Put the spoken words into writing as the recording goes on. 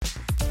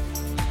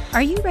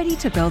Are you ready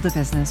to build a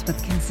business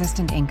with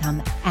consistent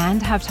income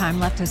and have time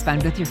left to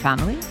spend with your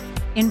family?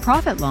 In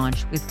Profit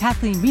Launch with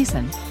Kathleen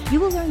Riessen, you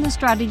will learn the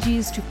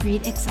strategies to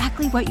create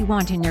exactly what you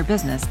want in your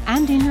business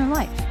and in your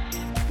life.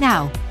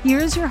 Now,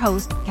 here's your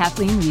host,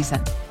 Kathleen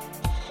Riessen.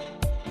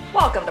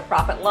 Welcome to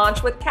Profit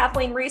Launch with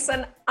Kathleen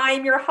Riessen.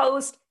 I'm your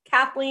host,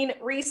 Kathleen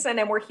Riessen,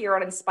 and we're here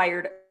on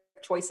Inspired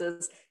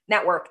Choices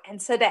Network. And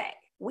today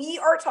we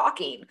are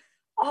talking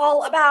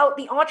all about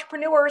the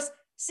entrepreneur's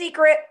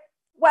secret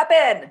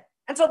weapon.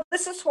 And so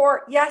this is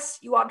for, yes,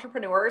 you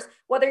entrepreneurs,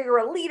 whether you're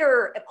a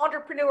leader, an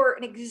entrepreneur,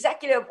 an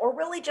executive, or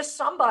really just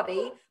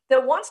somebody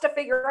that wants to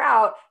figure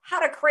out how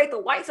to create the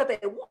life that they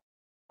want.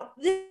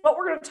 This is what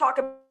we're going to talk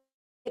about.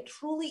 It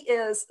truly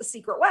is a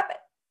secret weapon.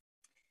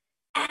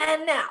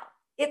 And now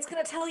it's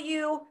going to tell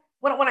you,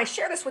 when I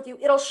share this with you,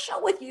 it'll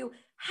show with you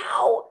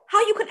how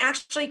you can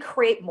actually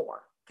create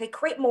more. Okay,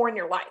 create more in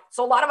your life.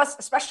 So a lot of us,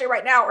 especially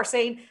right now, are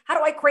saying, how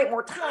do I create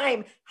more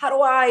time? How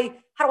do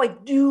I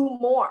do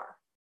more?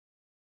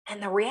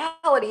 And the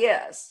reality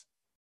is,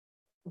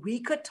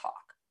 we could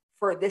talk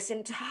for this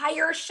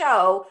entire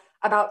show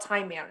about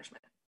time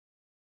management,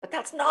 but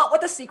that's not what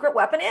the secret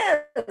weapon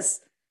is.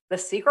 The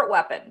secret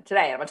weapon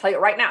today, I'm going to tell you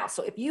right now.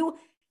 So if you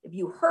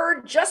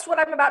heard just what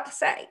I'm about to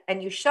say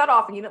and you shut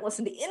off and you didn't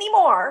listen to any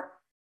more,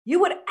 you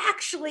would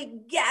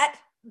actually get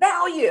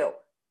value,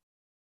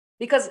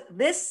 because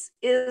this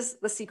is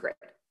the secret.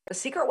 The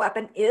secret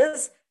weapon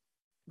is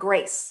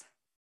grace.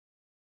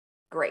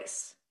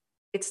 Grace.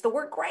 It's the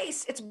word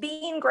grace. It's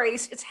being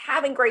grace. It's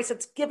having grace.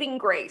 It's giving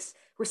grace,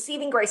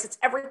 receiving grace. It's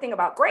everything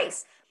about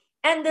grace.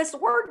 And this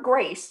word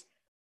grace,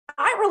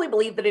 I really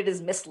believe that it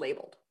is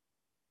mislabeled.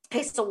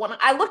 Okay, so when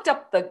I looked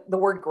up the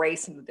word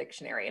grace in the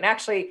dictionary, and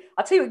actually,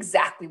 I'll tell you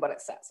exactly what it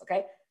says,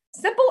 okay?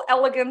 Simple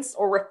elegance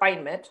or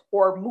refinement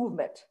or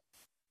movement,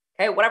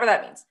 okay, whatever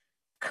that means.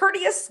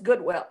 Courteous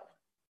goodwill.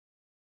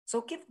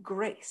 So give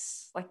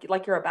grace,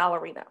 like you're a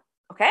ballerina,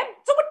 okay?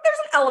 So there's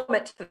an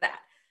element to that.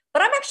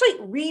 But I'm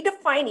actually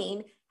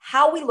redefining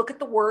how we look at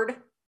the word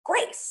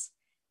grace.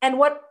 And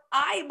what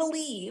I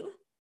believe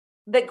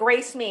that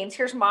grace means,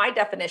 here's my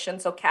definition.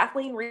 So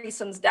Kathleen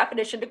Riessen's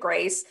definition to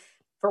grace,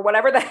 for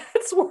whatever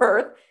that's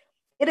worth,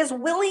 it is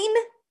willing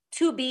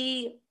to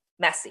be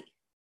messy.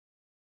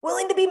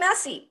 Willing to be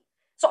messy.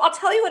 So I'll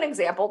tell you an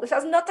example. This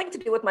has nothing to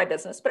do with my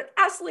business, but it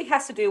absolutely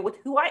has to do with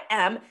who I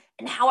am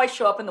and how I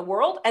show up in the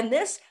world. And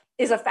this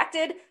is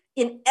affected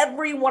in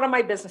every one of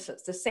my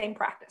businesses, the same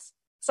practice.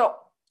 So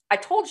I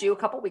told you a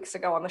couple weeks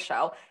ago on the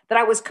show that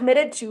I was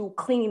committed to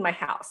cleaning my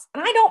house.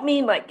 And I don't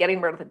mean like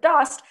getting rid of the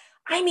dust.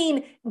 I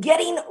mean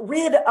getting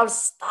rid of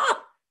stuff.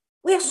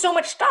 We have so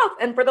much stuff.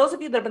 And for those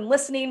of you that have been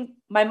listening,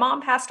 my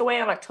mom passed away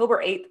on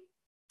October 8th.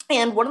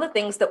 And one of the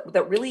things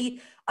that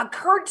really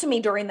occurred to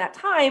me during that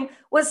time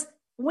was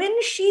when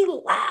she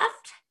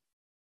left,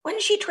 when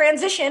she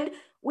transitioned,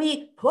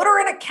 we put her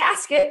in a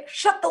casket,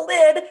 shut the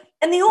lid,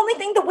 and the only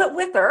thing that went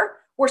with her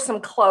were some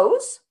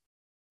clothes,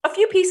 a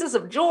few pieces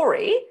of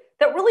jewelry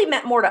that really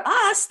meant more to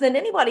us than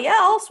anybody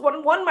else.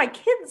 One, my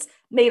kids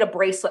made a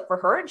bracelet for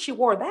her and she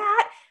wore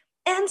that,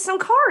 and some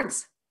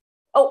cards.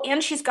 Oh,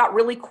 and she's got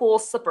really cool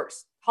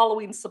slippers,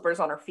 Halloween slippers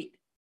on her feet.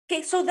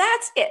 Okay, so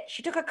that's it.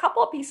 She took a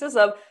couple of pieces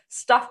of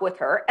stuff with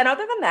her. And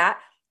other than that,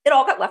 it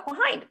all got left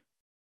behind.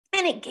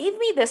 And it gave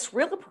me this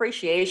real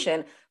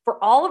appreciation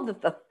for all of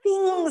the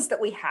things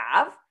that we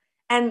have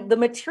and the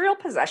material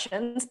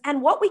possessions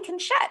and what we can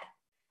shed.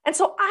 And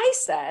so I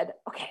said,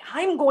 okay,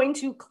 I'm going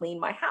to clean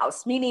my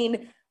house,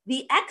 meaning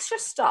the extra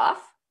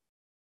stuff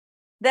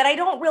that I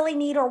don't really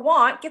need or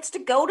want gets to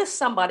go to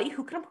somebody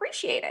who can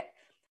appreciate it.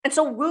 And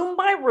so room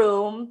by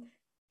room,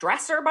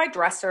 dresser by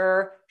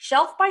dresser,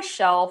 shelf by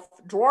shelf,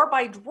 drawer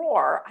by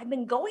drawer, I've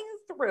been going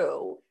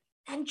through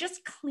and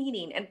just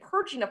cleaning and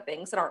purging of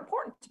things that are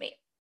important to me.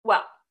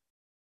 Well,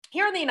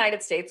 here in the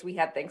United States, we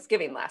had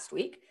Thanksgiving last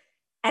week.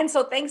 And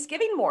so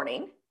Thanksgiving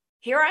morning,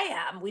 here I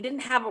am. We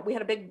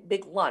had a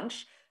big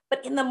lunch,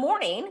 but in the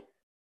morning,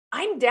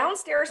 I'm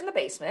downstairs in the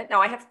basement.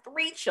 Now I have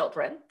 3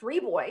 children,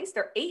 3 boys.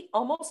 They're 8,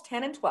 almost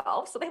 10 and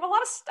 12. So they have a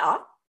lot of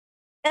stuff.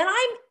 And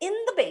I'm in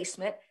the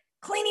basement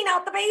cleaning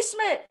out the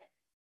basement.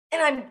 And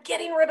I'm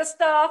getting rid of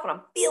stuff and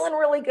I'm feeling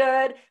really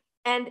good.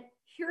 And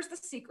here's the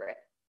secret.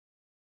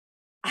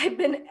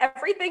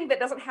 Everything that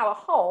doesn't have a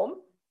home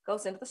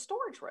goes into the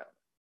storage room.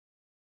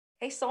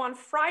 Okay, so on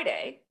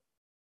Friday,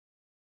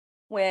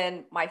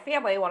 when my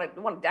family want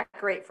to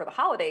decorate for the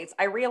holidays,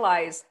 I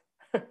realized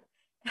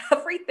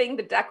everything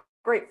to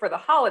decorate for the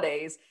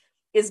holidays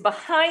is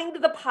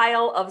behind the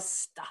pile of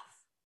stuff.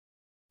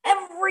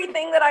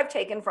 Everything that I've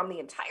taken from the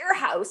entire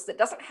house that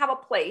doesn't have a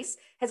place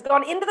has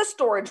gone into the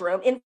storage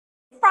room in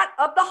front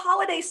of the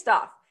holiday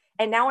stuff.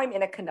 And now I'm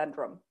in a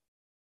conundrum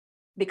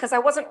because I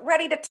wasn't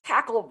ready to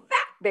tackle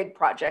that big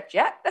project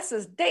yet. This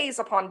is days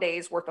upon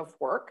days worth of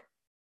work.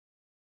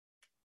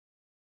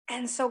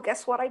 And so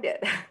guess what I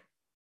did?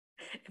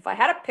 If I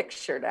had a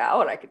picture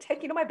now and I could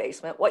take you to my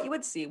basement, what you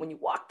would see when you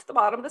walk to the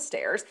bottom of the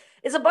stairs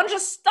is a bunch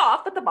of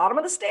stuff at the bottom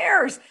of the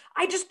stairs.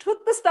 I just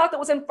took the stuff that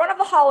was in front of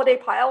the holiday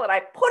pile and I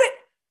put it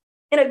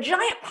in a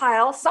giant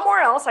pile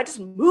somewhere else. I just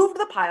moved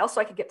the pile so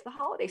I could get to the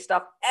holiday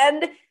stuff.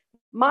 And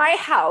my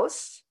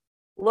house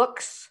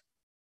looks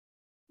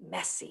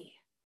messy,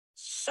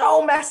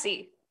 so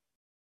messy.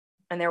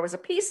 And there was a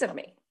piece of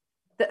me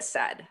that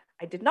said,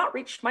 I did not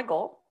reach my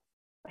goal.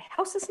 My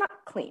house is not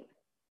clean.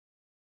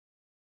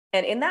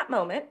 And in that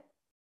moment,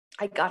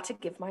 I got to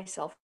give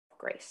myself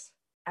grace.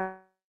 I'm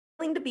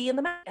willing to be in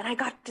the mess. And I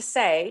got to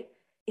say,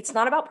 it's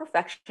not about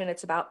perfection,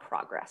 it's about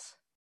progress.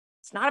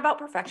 It's not about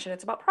perfection,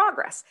 it's about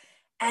progress.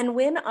 And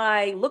when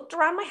I looked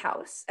around my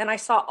house and I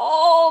saw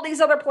all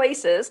these other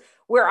places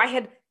where I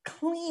had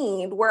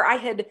cleaned, where I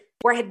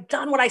had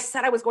done what I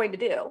said I was going to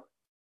do,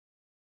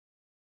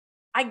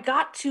 I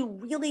got to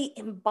really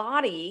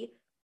embody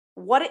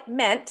what it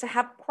meant to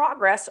have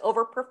progress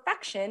over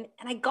perfection.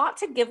 And I got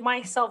to give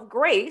myself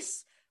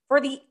grace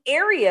for the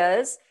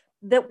areas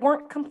that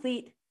weren't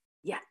complete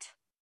yet.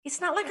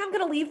 It's not like I'm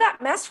going to leave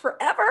that mess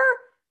forever.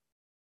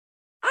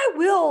 I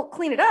will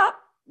clean it up.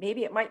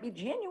 Maybe it might be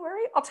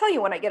January. I'll tell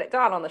you when I get it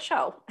done on the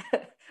show.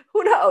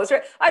 Who knows,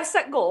 right? I've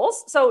set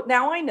goals. So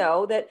now I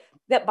know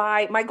that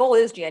by my goal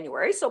is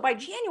January. So by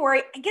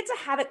January, I get to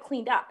have it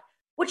cleaned up,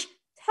 which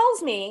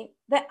tells me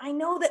that I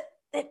know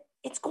that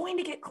it's going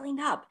to get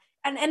cleaned up.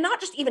 And not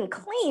just even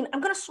clean,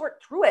 I'm going to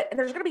sort through it. And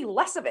there's going to be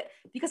less of it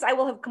because I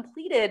will have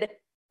completed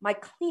my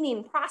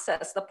cleaning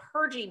process, the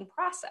purging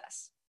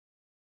process.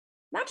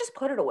 Not just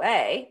put it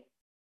away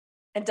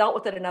and dealt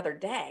with it another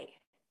day.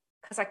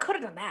 Because I could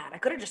have done that. I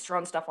could have just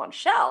thrown stuff on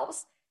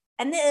shelves.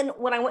 And then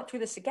when I went through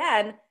this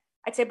again,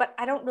 I'd say, but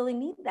I don't really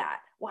need that.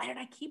 Why did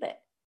I keep it?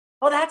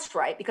 Oh, that's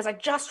right. Because I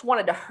just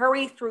wanted to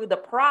hurry through the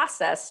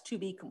process to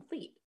be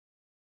complete.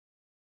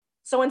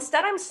 So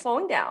instead, I'm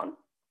slowing down,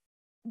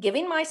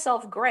 giving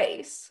myself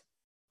grace,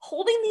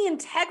 holding the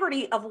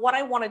integrity of what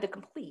I wanted to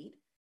complete,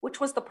 which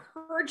was the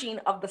purging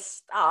of the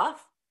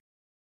stuff,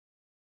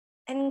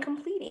 and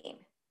completing.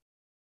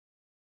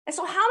 And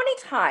so how many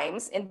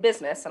times in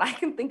business, and I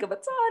can think of a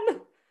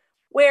ton,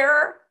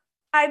 where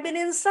I've been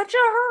in such a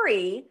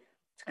hurry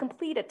to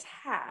complete a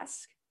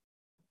task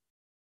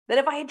that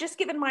if I had just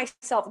given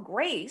myself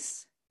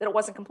grace that it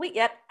wasn't complete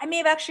yet, I may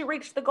have actually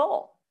reached the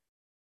goal.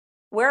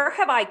 Where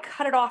have I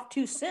cut it off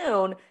too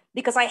soon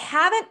because I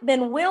haven't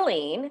been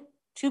willing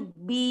to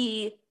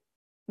be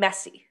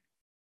messy?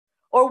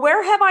 Or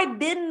where have I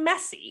been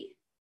messy,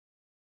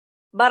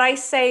 but I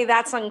say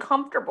that's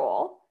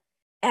uncomfortable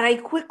and I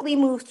quickly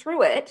move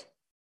through it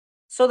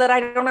so that I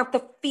don't have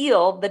to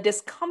feel the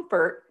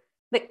discomfort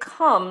that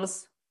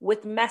comes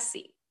with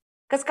messy?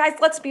 Because guys,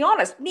 let's be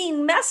honest,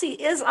 being messy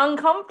is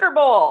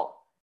uncomfortable.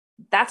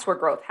 That's where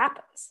growth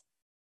happens.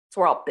 That's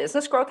where all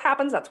business growth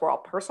happens. That's where all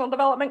personal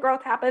development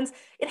growth happens.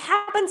 It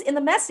happens in the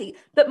messy.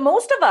 But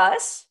most of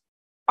us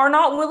are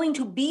not willing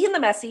to be in the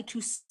messy, to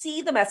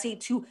see the messy,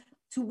 to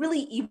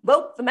really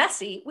evoke the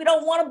messy. We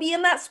don't want to be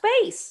in that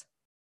space.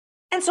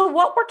 And so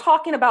what we're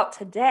talking about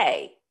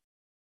today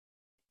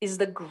is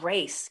the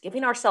grace,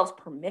 giving ourselves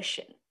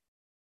permission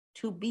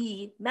to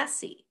be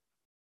messy.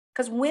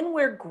 Because when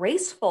we're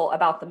graceful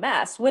about the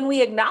mess, when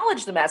we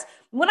acknowledge the mess,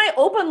 when I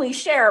openly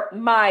share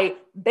my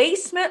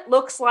basement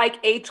looks like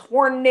a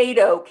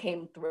tornado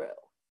came through,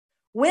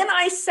 when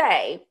I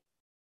say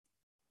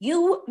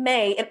you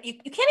may, and you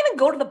can't even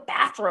go to the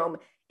bathroom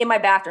in my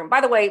bathroom.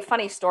 By the way,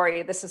 funny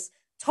story, this is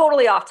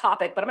totally off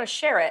topic, but I'm going to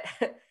share it.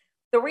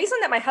 The reason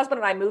that my husband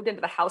and I moved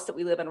into the house that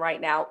we live in right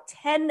now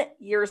 10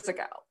 years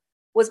ago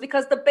was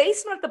because the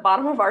basement at the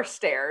bottom of our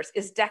stairs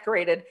is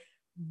decorated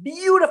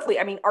beautifully.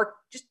 I mean,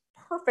 just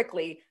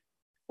perfectly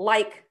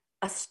like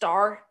a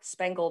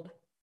star-spangled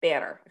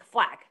banner, like a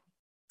flag.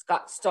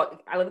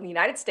 I live in the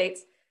United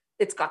States.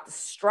 It's got the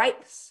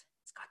stripes.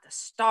 It's got the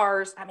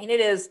stars. I mean, it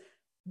is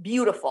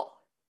beautiful.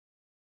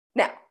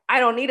 Now, I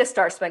don't need a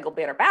star-spangled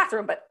banner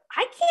bathroom, but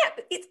I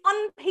can't, it's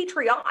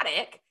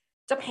unpatriotic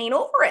to paint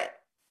over it.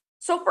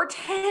 So for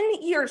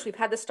 10 years, we've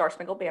had this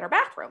star-spangled banner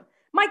bathroom.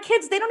 My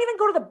kids, they don't even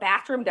go to the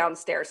bathroom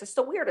downstairs. It's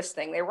the weirdest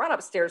thing. They run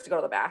upstairs to go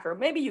to the bathroom.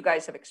 Maybe you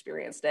guys have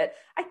experienced it.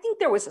 I think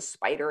there was a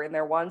spider in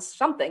there once,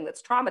 something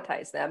that's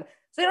traumatized them.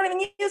 So they don't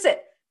even use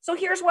it. So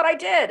here's what I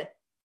did.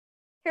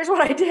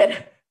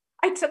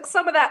 I took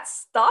some of that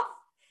stuff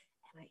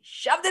and I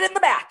shoved it in the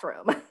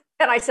bathroom.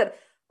 And I said,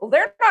 well,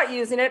 they're not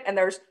using it. And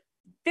there's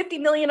 50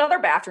 million other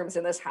bathrooms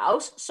in this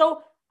house.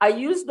 So I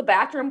used the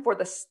bathroom for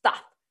the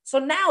stuff. So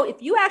now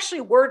if you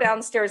actually were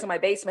downstairs in my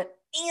basement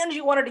and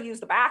you wanted to use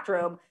the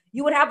bathroom,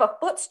 you would have a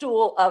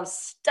footstool of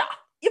stuff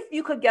if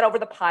you could get over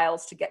the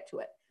piles to get to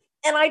it.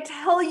 And I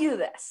tell you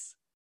this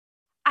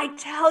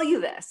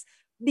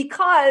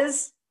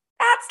because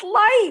that's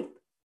life.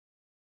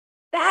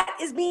 That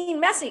is being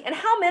messy. And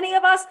how many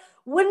of us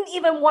wouldn't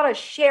even want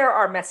to share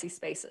our messy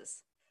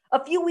spaces?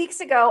 A few weeks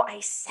ago, I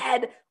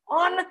said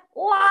on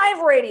live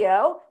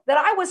radio that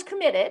I was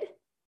committed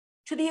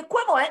to the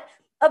equivalent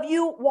of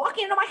you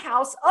walking into my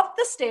house, up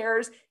the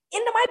stairs,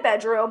 into my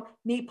bedroom,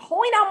 me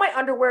pulling out my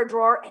underwear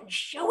drawer and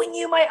showing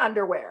you my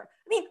underwear.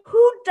 I mean,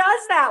 who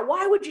does that?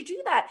 Why would you do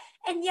that?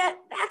 And yet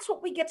that's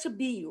what we get to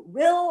be,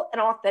 real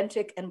and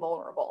authentic and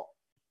vulnerable.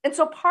 And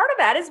so part of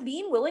that is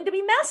being willing to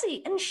be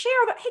messy and share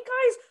that, hey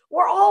guys,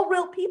 we're all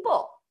real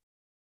people.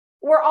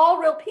 We're all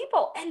real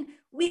people. And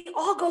we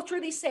all go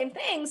through these same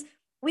things.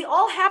 We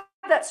all have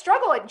that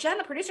struggle. Like Jen,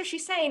 the producer,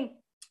 she's saying,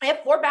 I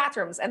have 4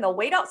 bathrooms and they'll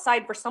wait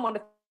outside for someone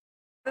to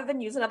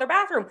than use another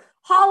bathroom.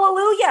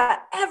 Hallelujah.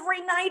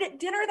 Every night at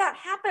dinner that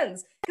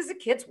happens because the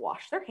kids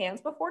wash their hands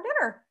before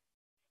dinner.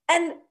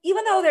 And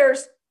even though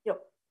there's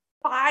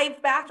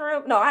 5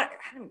 bathrooms, no, I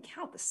didn't even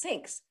count the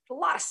sinks. There's a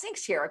lot of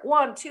sinks here, like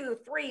 1, 2,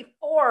 3,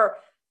 4,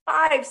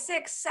 5,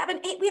 6, 7,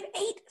 8. We have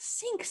 8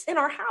 sinks in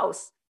our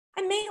house.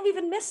 I may have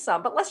even missed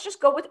some, but let's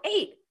just go with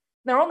 8.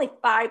 There are only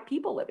 5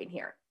 people living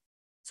here.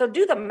 So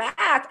do the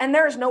math, and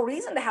there's no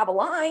reason to have a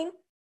line,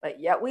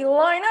 but yet we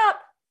line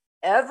up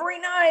every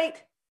night.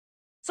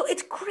 So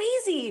it's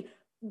crazy,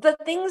 the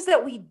things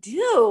that we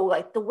do,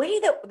 like the way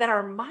that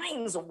our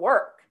minds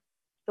work,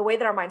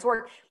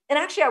 And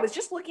actually, I was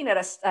just looking at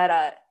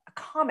a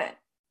comment,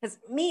 because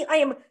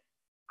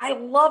I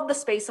love the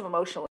space of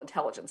emotional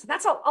intelligence. And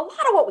that's a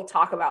lot of what we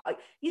talk about. Like,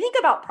 you think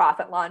about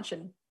Profit Launch,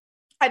 and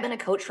I've been a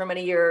coach for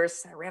many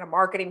years. I ran a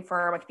marketing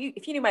firm.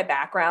 If you knew my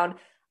background,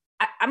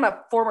 I'm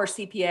a former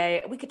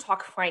CPA. We could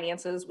talk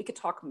finances. We could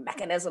talk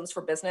mechanisms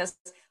for business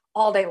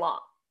all day long.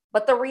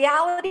 But the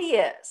reality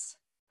is,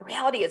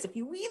 if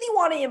you really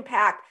want to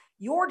impact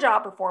your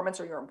job performance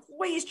or your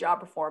employees' job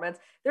performance,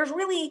 there's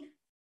really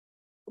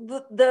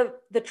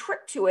the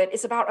trick to it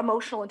is about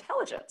emotional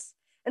intelligence.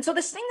 And so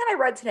this thing that I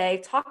read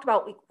today talked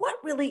about what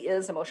really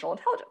is emotional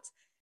intelligence.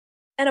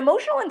 And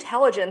emotional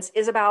intelligence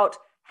is about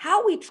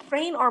how we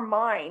train our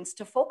minds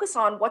to focus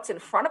on what's in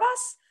front of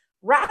us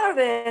rather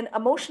than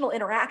emotional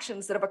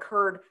interactions that have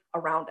occurred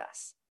around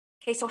us.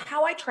 Okay, so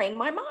how I train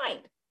my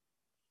mind.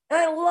 And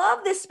I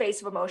love this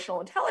space of emotional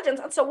intelligence.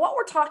 And so what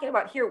we're talking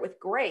about here with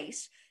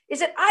grace is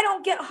that I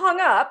don't get hung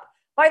up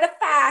by the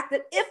fact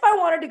that if I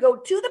wanted to go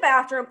to the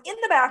bathroom, in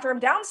the bathroom,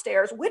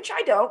 downstairs, which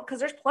I don't, because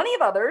there's plenty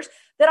of others,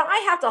 that I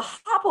have to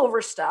hop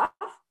over stuff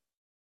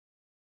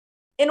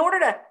in order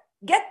to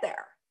get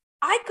there.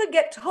 I could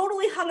get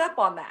totally hung up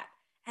on that,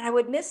 and I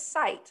would miss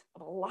sight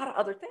of a lot of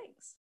other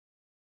things.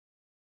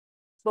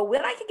 But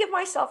when I can give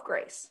myself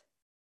grace,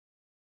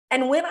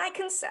 and when I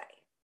can say,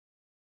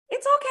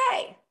 it's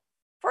okay.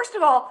 First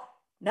of all,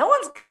 no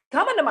one's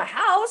coming to my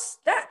house.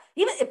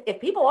 Even if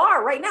people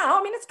are right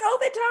now, it's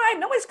COVID time.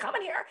 Nobody's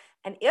coming here.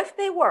 And if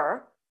they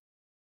were,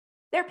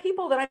 they're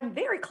people that I'm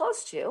very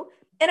close to.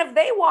 And if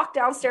they walked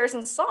downstairs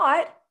and saw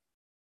it,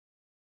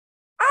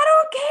 I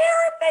don't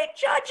care if they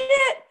judge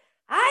it.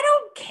 I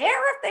don't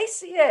care if they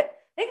see it.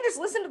 They can just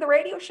listen to the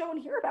radio show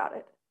and hear about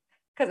it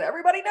because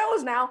everybody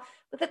knows now.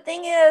 But the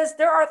thing is,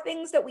 there are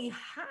things that we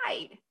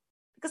hide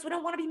because we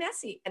don't want to be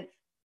messy. And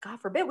God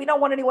forbid, we don't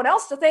want anyone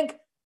else to think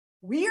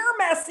we're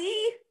messy.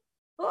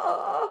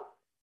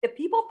 If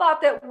people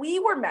thought that we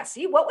were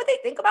messy, what would they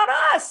think about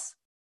us?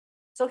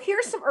 So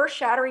here's some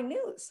earth-shattering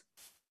news.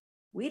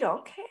 We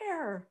don't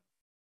care.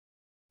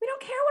 We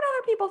don't care what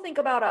other people think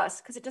about us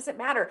because it doesn't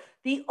matter.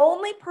 The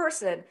only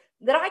person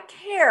that I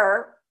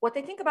care what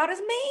they think about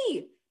is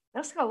me.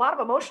 That's got a lot of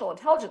emotional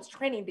intelligence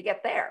training to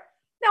get there.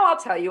 Now, I'll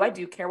tell you, I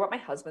do care what my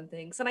husband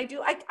thinks, and I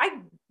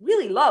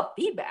really love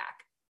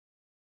feedback.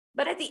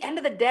 But at the end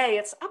of the day,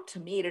 it's up to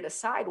me to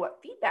decide what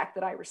feedback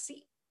that I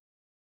receive.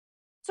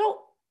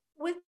 So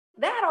with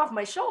that off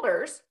my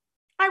shoulders,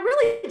 I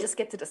really just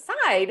get to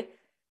decide,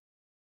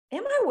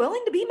 am I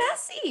willing to be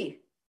messy?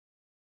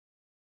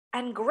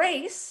 And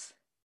grace,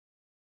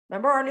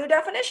 remember our new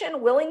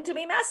definition, willing to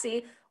be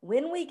messy,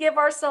 when we give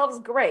ourselves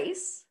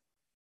grace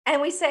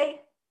and we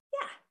say,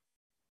 yeah,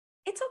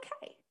 it's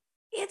okay.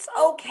 It's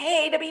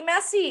okay to be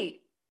messy.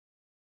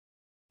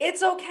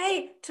 It's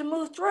okay to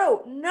move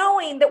through,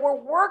 knowing that we're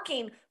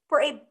working for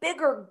a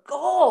bigger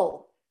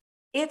goal.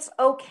 It's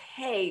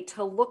okay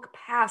to look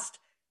past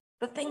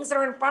the things that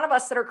are in front of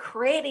us that are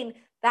creating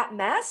that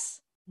mess,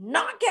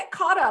 not get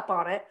caught up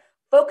on it,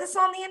 focus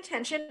on the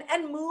intention,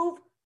 and move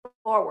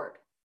forward.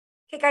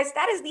 Okay, guys,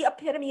 that is the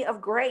epitome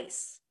of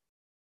grace.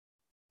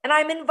 And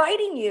I'm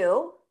inviting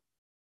you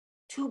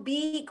to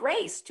be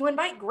grace, to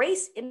invite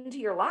grace into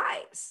your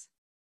lives.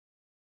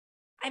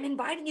 I'm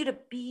inviting you to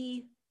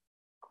be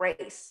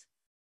grace.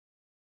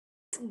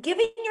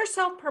 Giving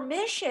yourself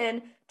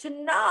permission to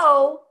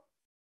know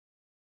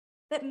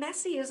that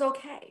messy is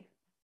okay.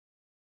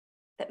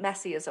 That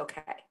messy is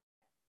okay.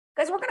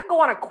 Guys, we're going to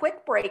go on a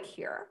quick break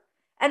here.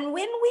 And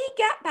when we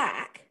get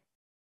back,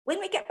 we're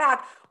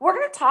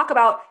going to talk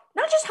about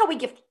not just how we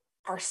give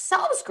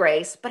ourselves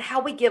grace, but how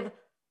we give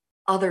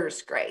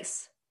others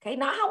grace. Okay,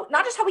 not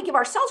just how we give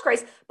ourselves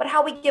grace, but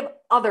how we give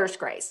others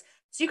grace.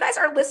 So you guys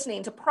are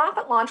listening to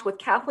Profit Launch with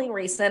Kathleen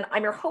Riessen.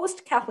 I'm your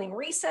host, Kathleen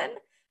Riessen.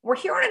 We're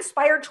here on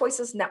Inspired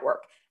Choices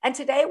Network. And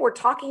today we're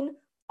talking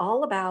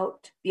all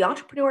about the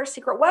entrepreneur's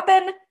secret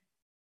weapon,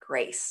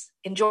 grace.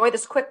 Enjoy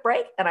this quick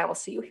break, and I will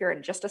see you here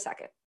in just a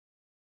second.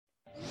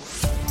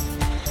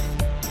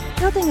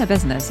 Building a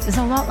business is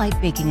a lot like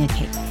baking a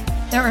cake.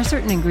 There are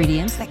certain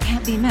ingredients that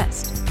can't be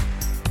missed.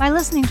 By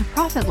listening to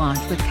Profit Launch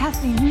with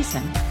Kathleen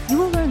Riessen, you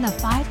will learn the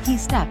 5 key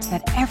steps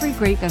that every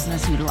great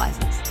business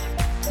utilizes.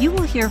 You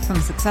will hear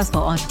from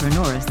successful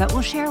entrepreneurs that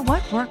will share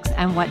what works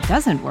and what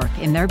doesn't work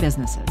in their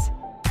businesses.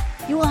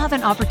 You will have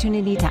an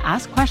opportunity to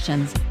ask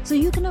questions so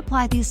you can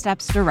apply these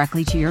steps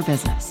directly to your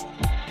business.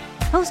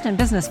 Host and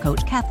business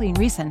coach Kathleen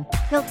Riessen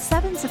built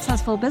 7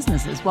 successful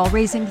businesses while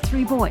raising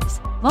 3 boys,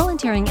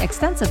 volunteering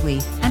extensively,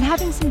 and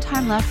having some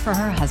time left for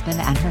her husband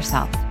and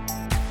herself.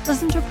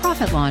 Listen to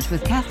Profit Launch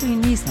with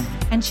Kathleen Riessen,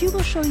 and she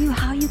will show you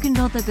how you can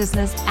build the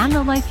business and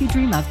the life you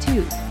dream of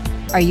too.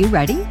 Are you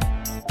ready?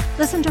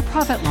 Listen to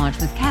Profit Launch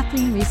with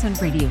Kathleen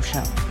Riessen radio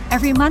show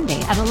every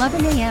Monday at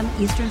 11 a.m.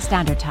 Eastern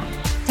Standard Time,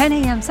 10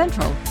 a.m.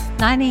 Central,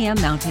 9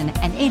 a.m. Mountain,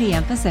 and 8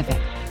 a.m. Pacific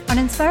on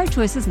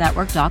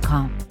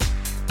InspiredChoicesNetwork.com.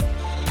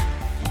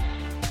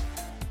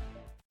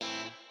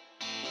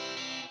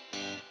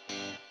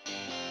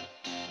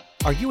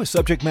 Are you a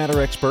subject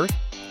matter expert?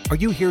 Are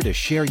you here to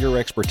share your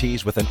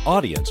expertise with an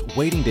audience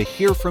waiting to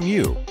hear from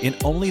you in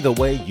only the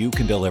way you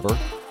can deliver?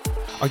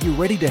 Are you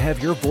ready to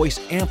have your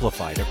voice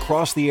amplified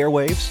across the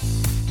airwaves?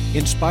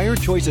 Inspired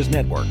Choices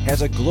Network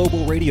has a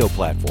global radio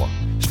platform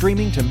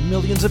streaming to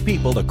millions of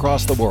people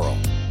across the world.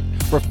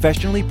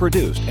 Professionally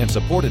produced and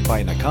supported by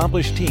an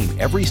accomplished team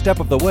every step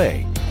of the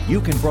way, you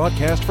can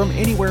broadcast from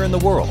anywhere in the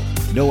world,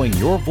 knowing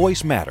your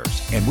voice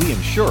matters, and we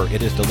ensure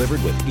it is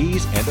delivered with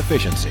ease and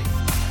efficiency.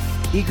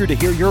 Eager to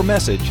hear your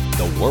message,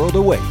 the world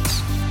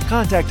awaits.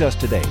 Contact us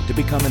today to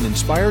become an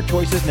Inspired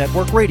Choices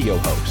Network radio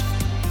host.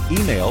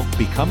 Email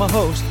become a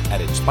host at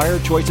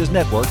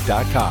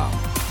inspiredchoicesnetwork.com.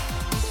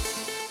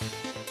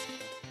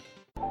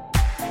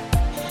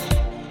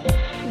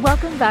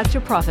 Welcome back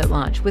to Profit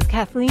Launch with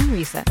Kathleen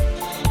Riessen.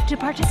 To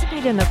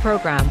participate in the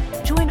program,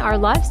 join our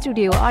live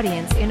studio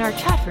audience in our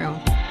chat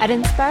room at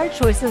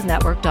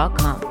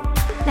inspiredchoicesnetwork.com.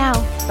 Now,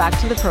 back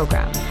to the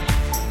program.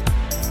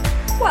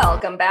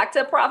 Welcome back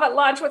to Profit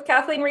Launch with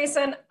Kathleen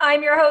Riessen.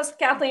 I'm your host,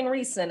 Kathleen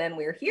Riessen, and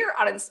we're here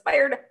on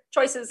Inspired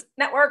Choices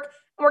Network.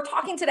 And we're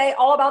talking today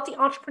all about the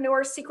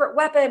entrepreneur's secret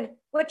weapon,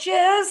 which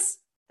is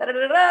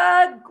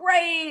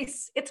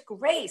grace. It's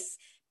grace.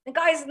 And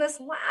guys, in this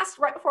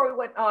right before we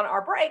went on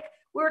our break,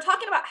 we were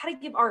talking about how to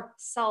give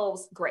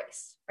ourselves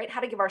grace, right? How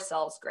to give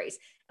ourselves grace.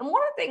 And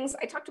one of the things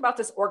I talked about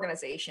this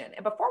organization.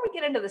 And before we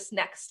get into this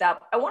next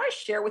step, I want to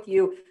share with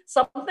you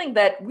something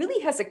that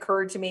really has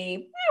occurred to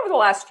me over the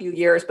last few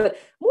years, but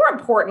more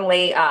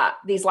importantly,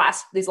 this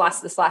last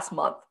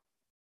month.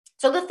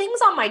 So the things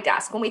on my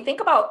desk, when we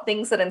think about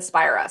things that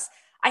inspire us,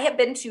 I have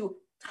been to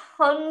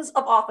tons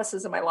of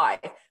offices in my life.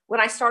 When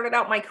I started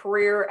out my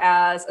career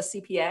as a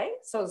CPA,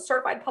 so a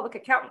certified public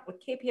accountant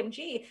with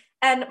KPMG,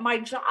 and my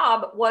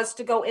job was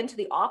to go into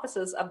the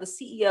offices of the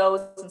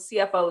CEOs and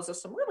CFOs of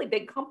some really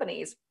big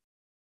companies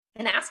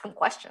and ask them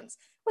questions.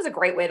 It was a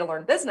great way to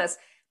learn business.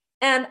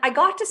 And I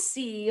got to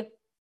see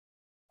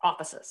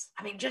offices.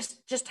 I mean,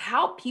 just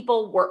how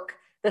people work,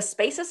 the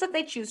spaces that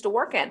they choose to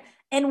work in.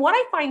 And what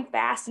I find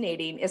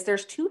fascinating is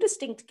there's 2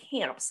 distinct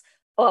camps.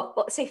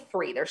 Let's say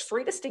 3. There's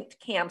 3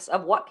 distinct camps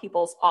of what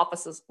people's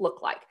offices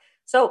look like.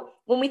 So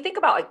when we think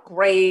about like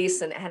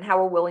grace and how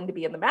we're willing to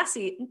be in the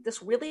messy,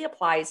 this really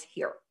applies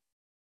here.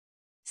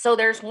 So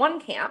there's one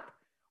camp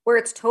where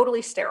it's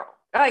totally sterile.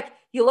 Like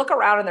you look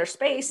around in their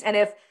space, and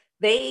if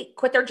they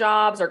quit their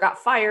jobs or got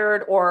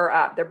fired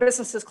or their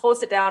businesses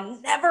closed it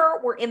down,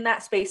 never were in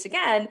that space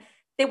again,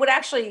 they would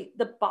actually,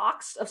 the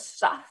box of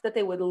stuff that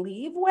they would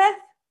leave with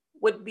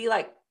would be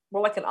like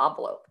more like an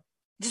envelope.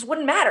 It just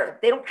wouldn't matter.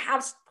 They don't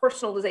have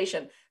personalization.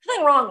 There's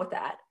nothing wrong with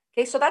that.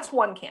 Okay, so that's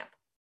one camp.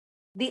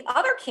 The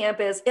other camp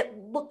is it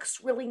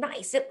looks really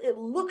nice. It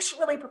looks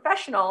really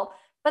professional,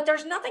 but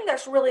there's nothing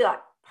that's really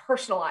like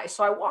personalized.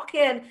 So I walk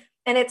in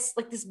and it's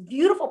like this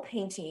beautiful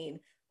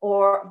painting,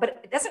 but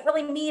it doesn't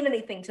really mean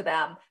anything to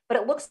them, but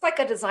it looks like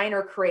a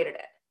designer created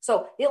it.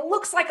 So it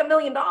looks like $1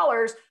 million,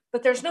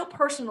 but there's no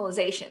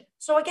personalization.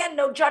 So again,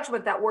 no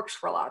judgment. That works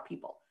for a lot of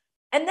people.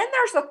 And then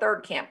there's the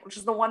third camp, which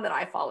is the one that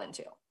I fall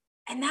into.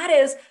 And that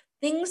is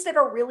things that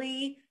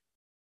really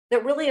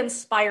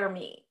inspire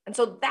me. And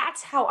so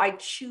that's how I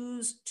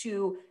choose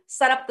to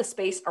set up the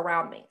space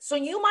around me. So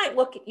you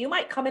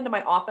might come into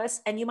my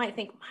office and you might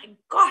think, my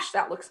gosh,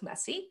 that looks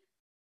messy.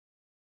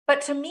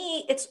 But to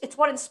me, it's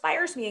what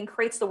inspires me and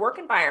creates the work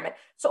environment.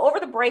 So over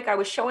the break, I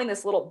was showing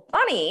this little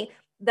bunny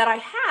that I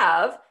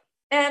have.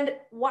 And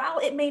while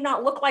it may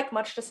not look like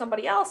much to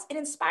somebody else, it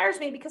inspires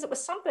me because it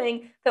was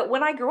something that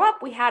when I grew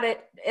up, we had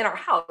it in our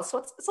house. So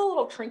it's a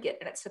little trinket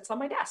and it sits on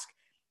my desk.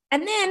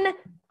 And then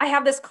I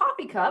have this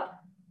coffee cup.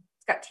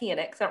 It's got tea in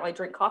it because I don't really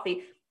drink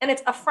coffee. And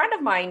it's a friend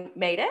of mine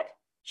made it.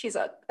 She's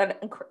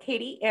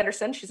Katie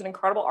Anderson. She's an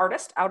incredible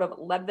artist out of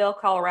Leadville,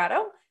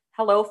 Colorado.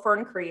 Hello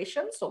Fern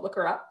Creations. So look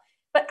her up.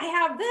 But I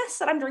have this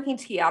that I'm drinking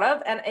tea out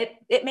of, and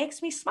it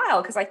makes me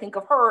smile because I think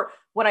of her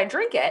when I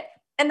drink it.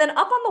 And then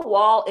up on the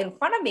wall in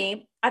front of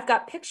me, I've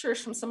got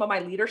pictures from some of my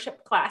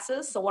leadership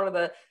classes. So one of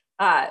the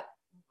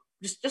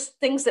just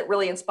things that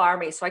really inspire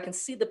me. So I can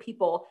see the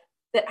people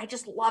that I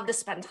just love to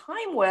spend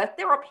time with.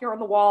 They're up here on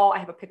the wall. I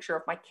have a picture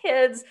of my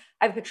kids.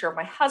 I have a picture of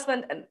my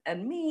husband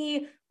and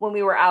me when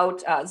we were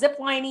out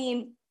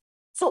ziplining.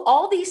 So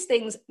all these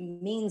things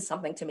mean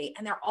something to me,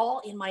 and they're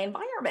all in my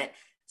environment.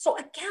 So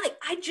again,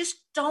 I just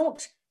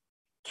don't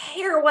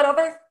care what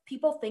other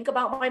people think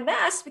about my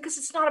mess, because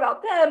it's not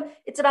about them.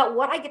 It's about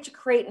what I get to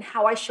create and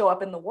how I show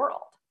up in the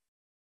world.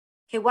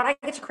 Okay, what I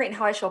get to create and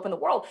how I show up in the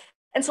world.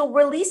 And so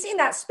releasing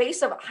that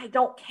space of I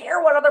don't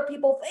care what other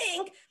people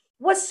think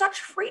was such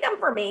freedom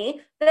for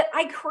me that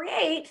I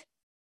create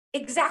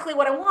exactly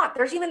what I want.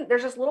 There's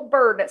this little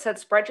bird that said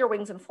spread your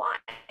wings and fly,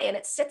 and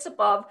it sits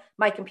above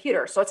my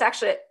computer. So it's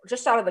actually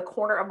just out of the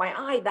corner of my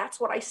eye. That's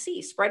what I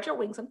see. Spread your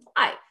wings and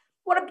fly.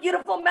 What a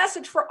beautiful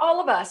message for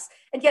all of us.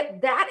 And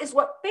yet that is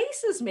what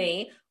faces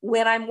me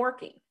when I'm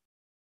working.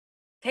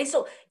 Okay,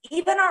 so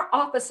even our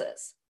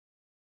offices,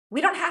 we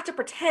don't have to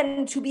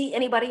pretend to be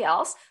anybody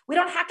else. We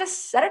don't have to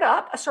set it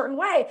up a certain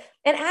way.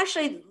 And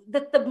actually,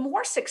 the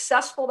more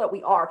successful that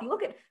we are, if you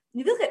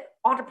look at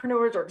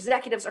entrepreneurs or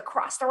executives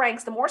across the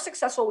ranks, the more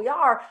successful we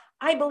are,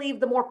 I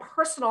believe the more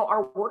personal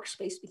our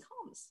workspace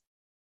becomes.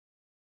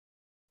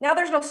 Now,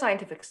 there's no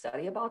scientific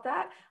study about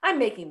that. I'm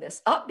making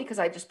this up because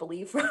I just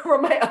believe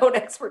from my own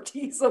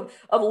expertise of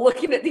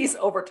looking at these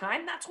over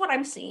time. That's what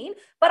I'm seeing.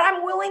 But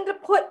I'm willing to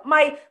put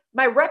my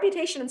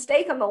reputation and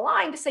stake on the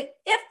line to say,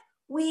 if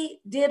we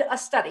did a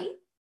study,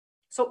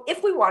 so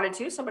if we wanted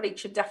to, somebody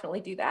should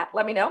definitely do that.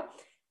 Let me know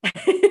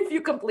if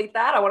you complete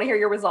that. I want to hear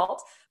your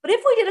results. But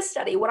if we did a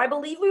study, what I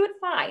believe we would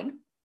find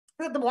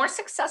that the more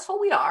successful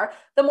we are,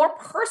 the more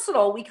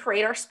personal we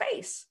create our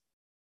space,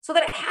 so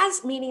that it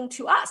has meaning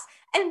to us.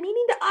 And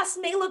meaning to us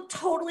may look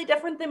totally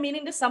different than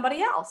meaning to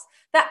somebody else.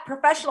 That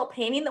professional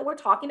painting that we're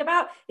talking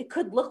about, it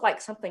could look like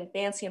something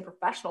fancy and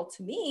professional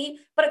to me,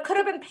 but it could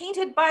have been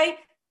painted by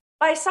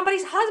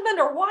somebody's husband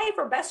or wife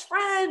or best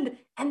friend.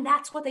 And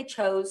that's what they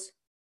chose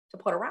to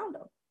put around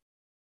them.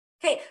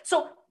 Okay,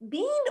 so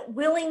being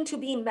willing to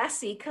be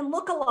messy can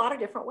look a lot of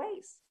different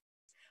ways.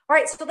 All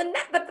right, so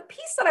the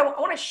piece that I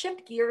want to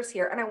shift gears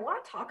here, and I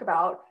want to talk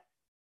about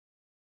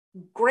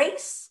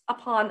grace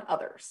upon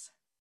others.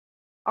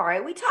 All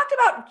right, we talked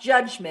about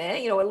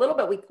judgment, a little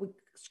bit. We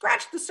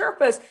scratched the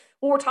surface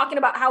when we're talking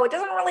about how it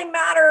doesn't really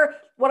matter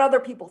what other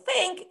people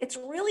think. It's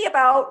really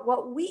about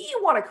what we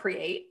want to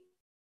create.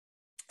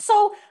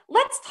 So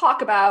let's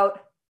talk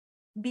about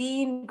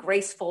being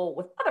graceful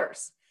with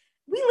others.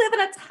 We live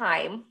in a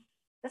time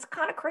that's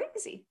kind of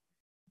crazy.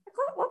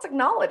 Let's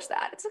acknowledge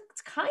that.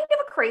 It's kind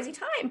of a crazy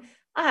time.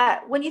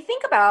 When you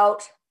think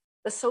about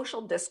the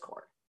social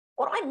discord,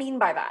 what do I mean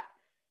by that?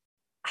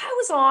 I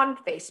was on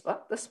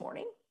Facebook this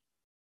morning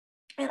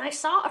and I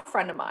saw a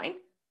friend of mine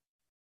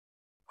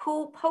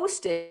who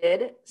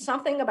posted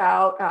something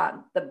about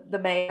the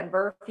mayor of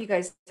Denver. If you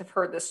guys have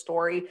heard this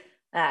story,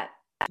 that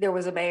there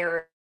was a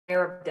mayor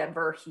of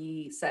Denver.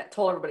 He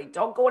told everybody,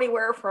 don't go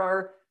anywhere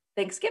for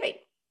Thanksgiving.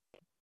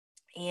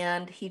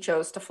 And he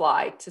chose to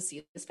fly to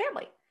see his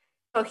family.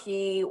 So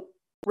he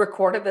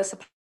recorded this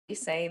apology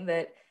saying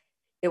that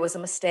it was a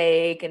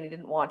mistake and he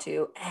didn't want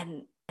to,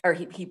 or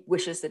he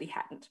wishes that he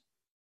hadn't.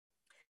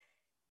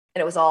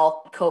 And it was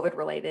all COVID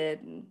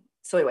related. And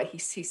so anyway, he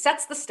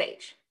sets the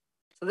stage.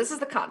 So this is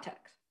the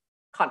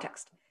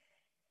context.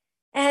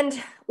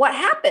 And what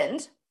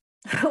happened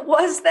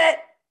was that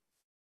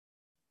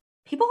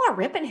people are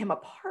ripping him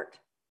apart.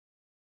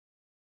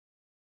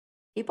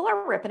 People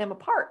are ripping him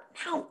apart.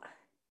 Now,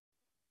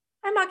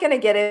 I'm not going to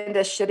get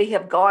into should he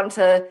have gone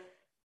to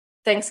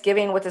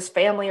Thanksgiving with his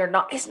family or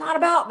not. It's not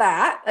about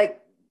that. Like,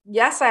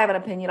 yes, I have an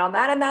opinion on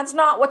that. And that's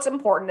not what's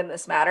important in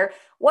this matter.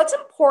 What's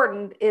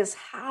important is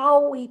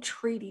how we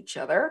treat each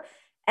other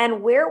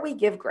and where we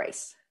give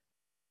grace.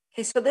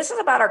 Okay, so this is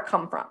about our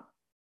come from.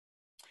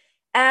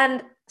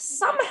 And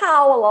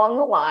somehow along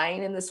the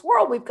line in this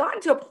world, we've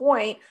gotten to a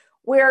point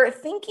where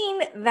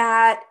thinking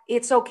that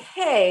it's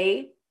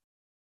okay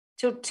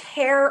to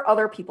tear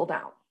other people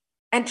down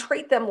and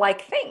treat them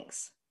like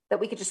things that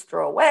we could just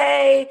throw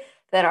away,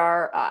 that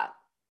are,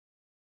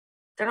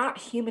 they're not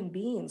human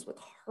beings with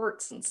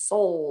hearts and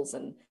souls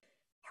and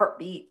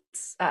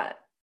heartbeats.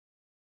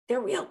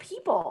 They're real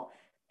people.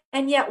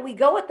 And yet we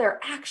go with their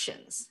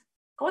actions.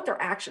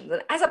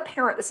 And as a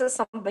parent, this is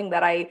something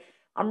that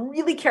I'm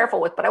really careful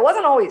with, but I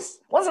wasn't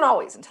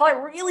always until I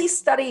really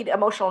studied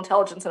emotional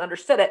intelligence and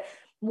understood it.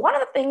 One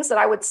of the things that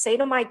I would say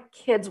to my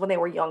kids when they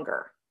were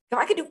younger, if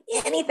I could do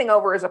anything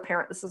over as a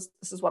parent, this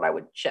is what I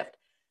would shift.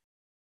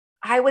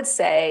 I would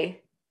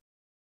say,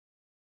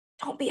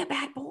 don't be a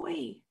bad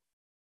boy.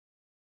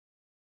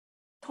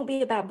 Don't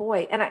be a bad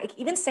boy. And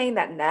even saying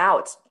that now,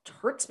 it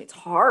hurts me. It's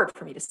hard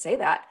for me to say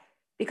that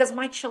because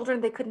my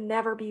children, they could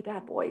never be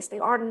bad boys. They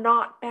are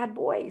not bad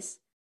boys.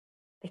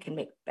 They can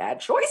make bad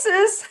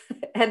choices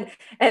and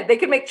they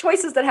can make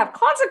choices that have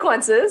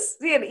consequences.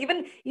 See, and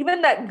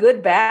even that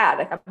good, bad,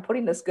 like I'm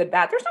putting this good,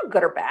 bad, there's no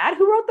good or bad.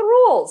 Who wrote the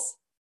rules?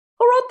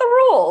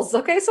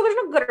 Okay, so there's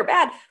no good or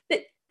bad.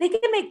 They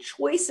can make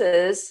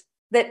choices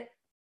that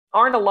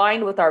aren't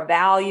aligned with our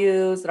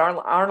values, that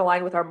aren't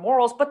aligned with our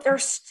morals, but they're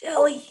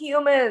still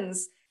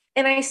humans.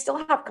 And I still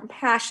have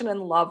compassion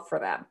and love for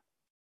them.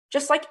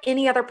 Just like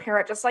any other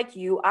parent, just like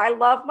you, I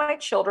love my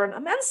children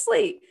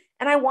immensely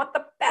and I want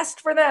the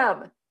best for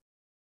them.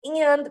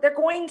 And they're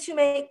going to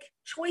make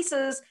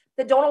choices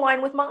that don't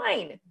align with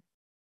mine.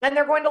 and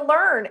they're going to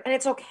learn, and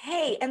it's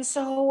okay. And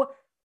so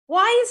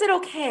why is it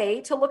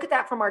okay to look at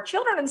that from our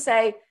children and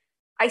say,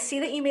 I see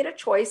that you made a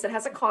choice that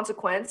has a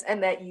consequence,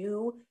 and that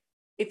you,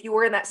 if you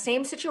were in that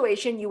same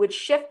situation, you would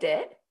shift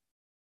it.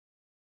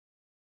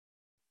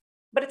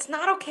 But it's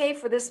not okay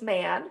for this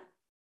man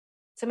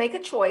to make a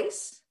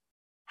choice,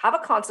 have a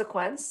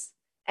consequence,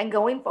 and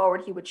going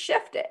forward, he would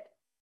shift it.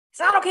 It's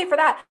not okay for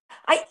that.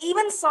 I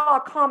even saw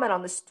a comment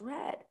on this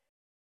thread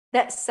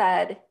that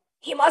said,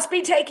 he must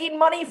be taking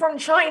money from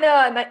China.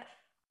 And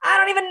I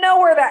don't even know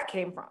where that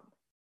came from.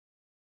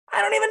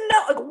 I don't even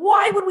know. Like,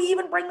 why would we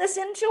even bring this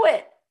into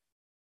it?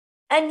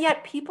 And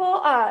yet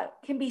people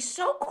can be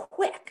so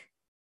quick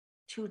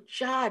to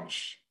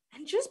judge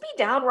and just be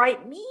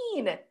downright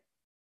mean.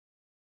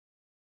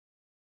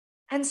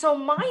 And so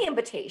my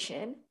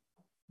invitation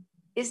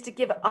is to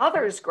give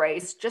others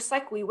grace just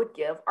like we would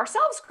give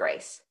ourselves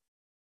grace.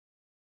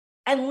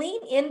 And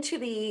lean into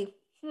the,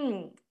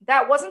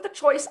 that wasn't the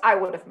choice I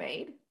would have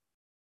made.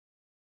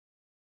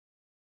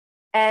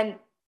 And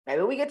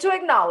maybe we get to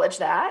acknowledge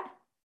that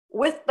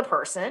with the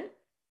person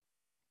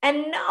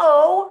and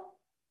know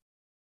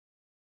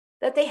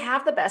that they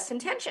have the best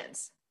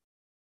intentions.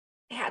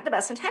 They had the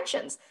best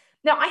intentions.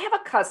 Now, I have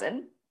a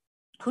cousin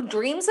who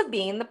dreams of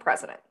being the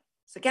president.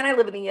 So again, I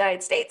live in the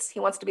United States. He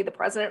wants to be the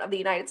president of the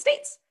United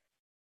States.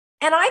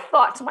 And I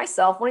thought to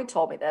myself when he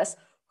told me this,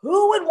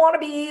 who would want to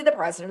be the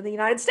president of the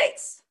United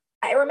States?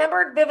 I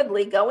remembered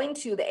vividly going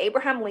to the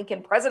Abraham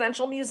Lincoln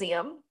Presidential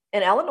Museum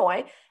in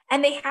Illinois,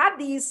 and they had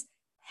these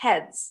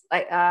heads.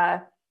 Like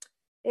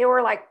they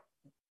were like,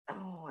 I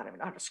don't even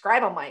know how to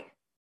describe them, like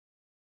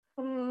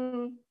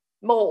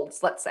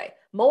molds, let's say,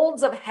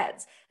 molds of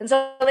heads. And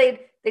so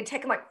they'd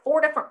taken like 4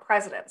 different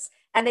presidents,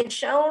 and they'd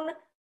shown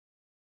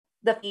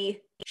the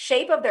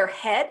shape of their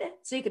head,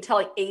 so you could tell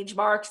like age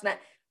marks and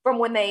that from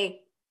when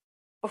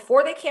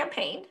before they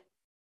campaigned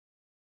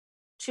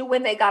to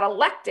when they got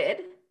elected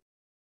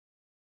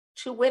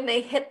to when they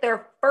hit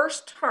their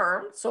first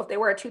term. So if they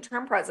were a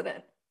 2-term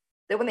president,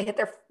 then when they hit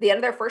the end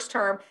of their first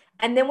term,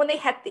 and then when they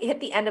hit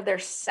the end of their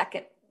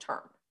second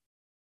term.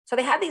 So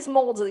they had these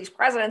molds of these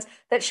presidents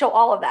that show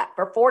all of that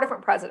for 4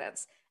 different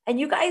presidents. And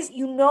you guys,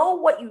 you know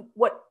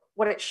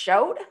what it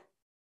showed?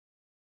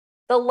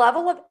 The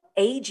level of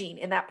aging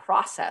in that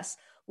process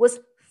was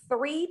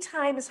 3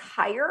 times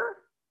higher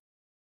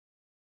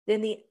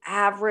than the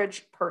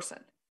average person.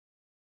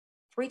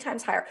 3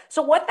 times higher.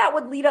 So what that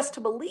would lead us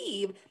to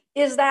believe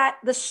is that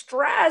the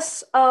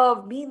stress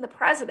of being the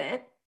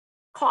president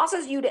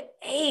causes you to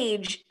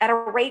age at a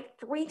rate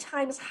 3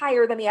 times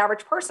higher than the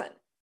average person.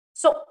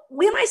 So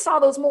when I saw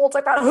those molds,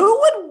 I thought, who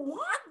would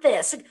want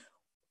this?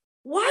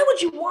 Why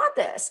would you want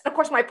this? And of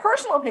course, my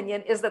personal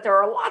opinion is that there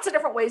are lots of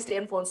different ways to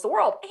influence the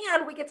world,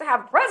 and we get to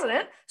have a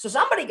president, so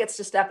somebody gets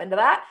to step into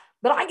that,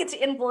 but I get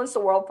to influence the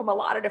world from a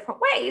lot of different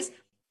ways.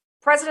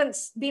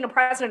 Being a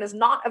president is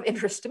not of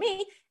interest to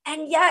me,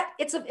 and yet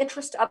it's of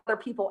interest to other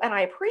people, and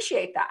I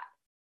appreciate that.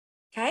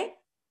 Okay?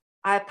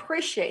 I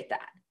appreciate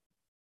that.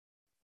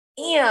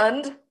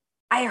 And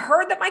I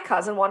heard that my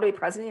cousin wanted to be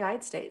president of the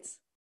United States.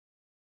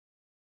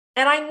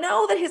 And I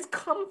know that his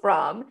come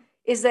from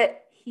is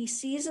that he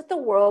sees that the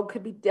world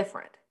could be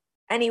different,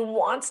 and he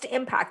wants to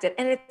impact it.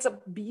 And it's a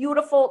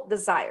beautiful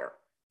desire.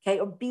 Okay?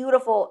 A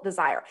beautiful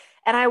desire.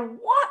 And I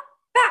want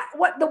that,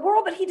 what the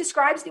world that he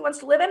describes he wants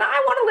to live in, I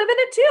want to live in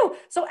it too.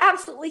 So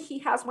absolutely, he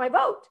has my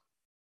vote.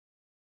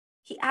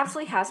 He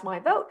absolutely has my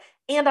vote.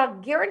 And I'll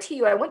guarantee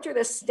you, I went through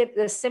this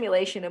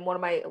simulation in one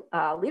of my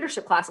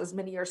leadership classes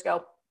many years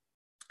ago.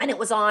 And it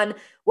was on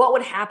what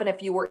would happen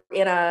if you were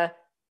in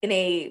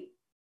a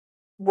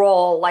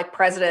role like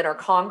president or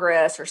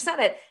Congress or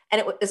Senate. And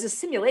it was a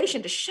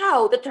simulation to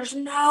show that there's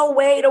no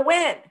way to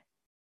win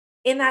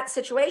in that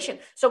situation.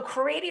 So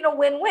creating a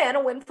win-win,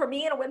 a win for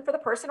me and a win for the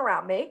person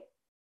around me.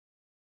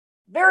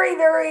 Very,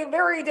 very,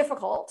 very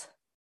difficult.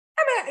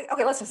 I mean,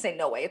 okay, let's just say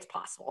no way, it's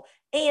possible.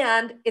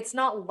 And it's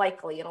not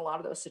likely in a lot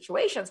of those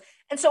situations.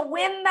 And so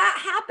when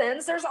that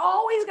happens, there's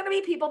always going to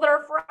be people that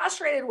are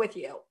frustrated with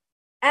you.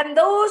 And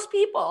those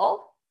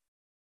people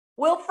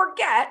will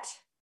forget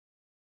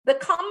the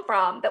come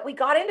from that we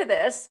got into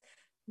this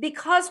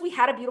because we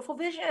had a beautiful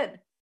vision.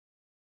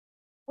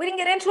 We didn't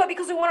get into it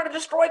because we wanted to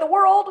destroy the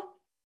world.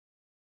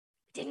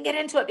 We didn't get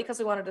into it because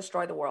we wanted to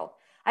destroy the world.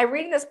 I'm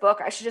reading this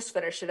book. I should just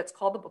finish it. It's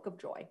called The Book of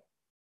Joy.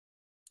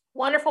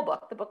 Wonderful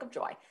book, The Book of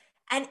Joy.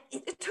 And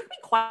it took me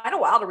quite a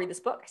while to read this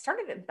book. I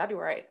started it in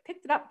February. I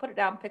picked it up, put it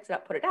down, picked it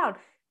up, put it down.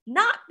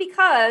 Not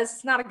because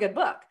it's not a good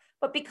book,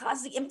 but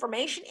because the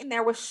information in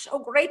there was so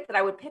great that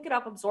I would pick it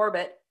up, absorb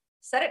it,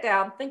 set it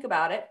down, think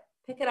about it,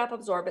 pick it up,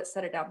 absorb it,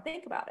 set it down,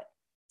 think about it.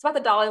 It's about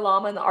the Dalai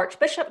Lama and the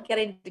Archbishop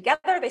getting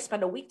together. They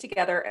spend a week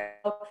together.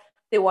 And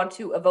they want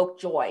to evoke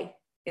joy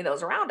in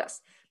those around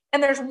us.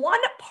 And there's one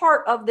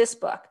part of this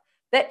book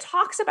that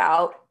talks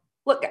about,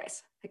 look,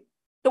 guys,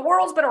 the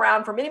world's been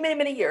around for many, many,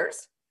 many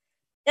years.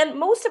 And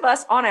most of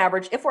us, on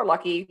average, if we're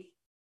lucky,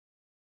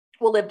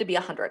 will live to be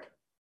 100.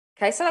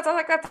 Okay, so that's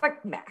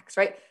like max,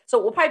 right?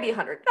 So we'll probably be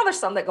 100. Now, there's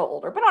some that go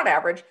older, but on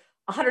average,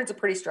 100 is a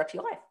pretty stretchy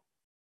life.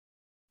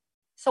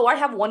 So I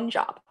have one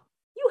job.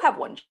 You have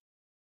one job.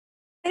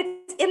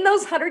 It's in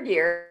those 100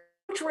 years,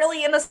 which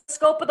really in the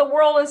scope of the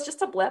world is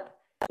just a blip,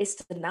 is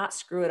to not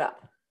screw it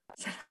up.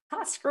 To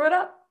not screw it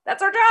up.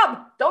 That's our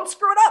job. Don't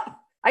screw it up.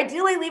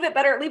 Ideally, leave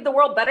the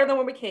world better than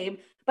when we came,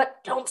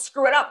 but don't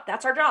screw it up.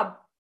 That's our job.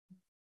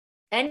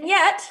 And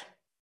yet,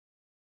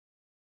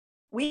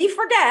 we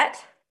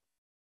forget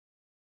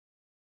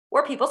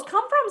where people's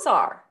come froms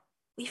are.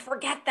 We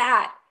forget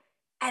that.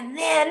 And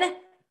then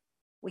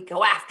we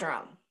go after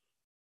them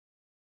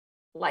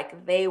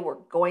like they were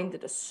going to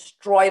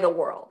destroy the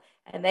world.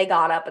 And they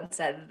got up and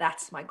said,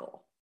 that's my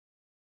goal.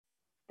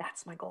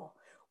 That's my goal.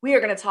 We are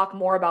going to talk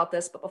more about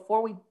this, but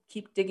before we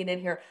keep digging in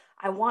here,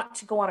 I want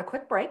to go on a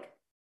quick break.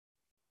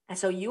 And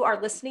so you are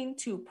listening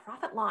to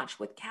Profit Launch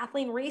with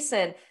Kathleen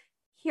Riessen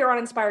here on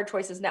Inspired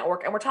Choices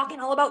Network. And we're talking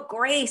all about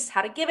grace,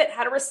 how to give it,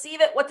 how to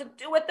receive it, what to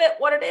do with it,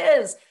 what it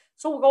is.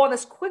 So we'll go on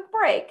this quick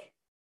break.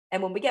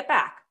 And when we get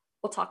back,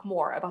 we'll talk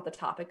more about the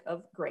topic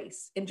of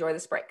grace. Enjoy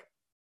this break.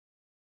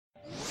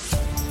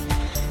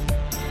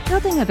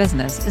 Building a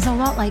business is a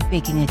lot like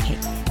baking a cake.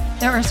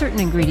 There are certain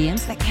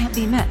ingredients that can't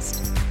be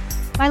missed.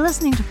 By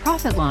listening to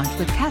Profit Launch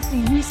with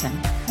Kathleen Riessen,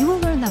 you will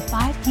learn the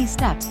 5 key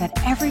steps that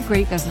every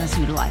great business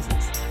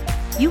utilizes.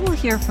 You will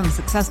hear from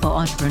successful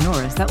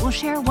entrepreneurs that will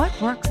share what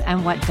works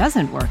and what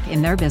doesn't work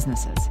in their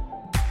businesses.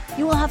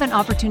 You will have an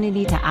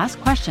opportunity to ask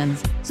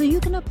questions so you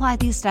can apply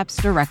these steps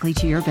directly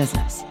to your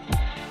business.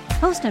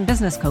 Host and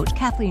business coach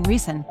Kathleen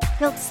Riessen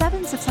built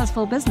 7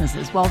 successful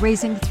businesses while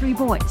raising 3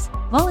 boys,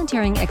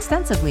 volunteering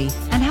extensively,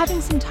 and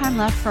having some time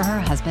left for her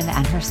husband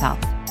and herself.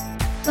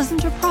 Listen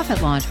to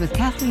Profit Launch with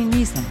Kathleen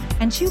Riessen,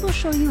 and she will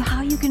show you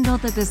how you can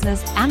build the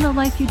business and the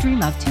life you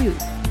dream of too.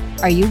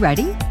 Are you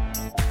ready?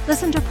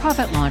 Listen to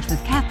Profit Launch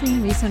with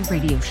Kathleen Riessen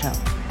radio show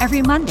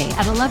every Monday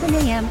at 11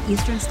 a.m.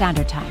 Eastern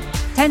Standard Time,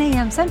 10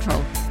 a.m.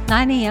 Central,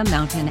 9 a.m.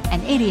 Mountain,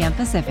 and 8 a.m.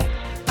 Pacific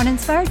on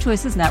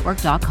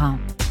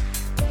InspiredChoicesNetwork.com.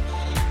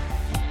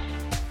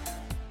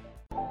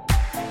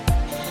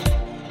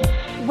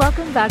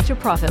 Welcome back to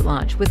Profit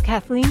Launch with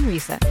Kathleen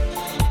Riessen.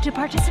 To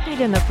participate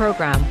in the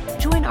program,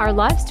 join our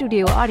live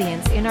studio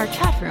audience in our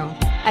chat room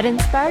at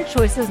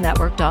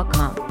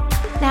InspiredChoicesNetwork.com.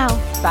 Now,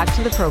 back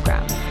to the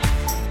program.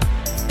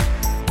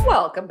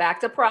 Welcome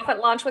back to Profit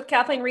Launch with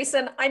Kathleen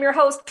Riessen. I'm your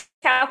host,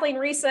 Kathleen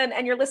Riessen,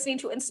 and you're listening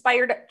to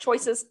Inspired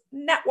Choices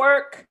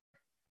Network.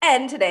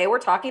 And today we're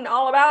talking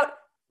all about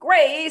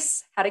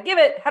grace, how to give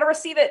it, how to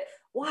receive it,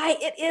 why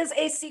it is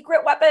a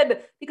secret weapon,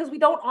 because we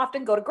don't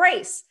often go to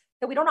grace,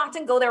 that we don't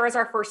often go there as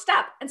our first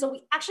step. And so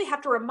we actually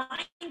have to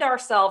remind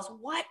ourselves,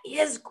 what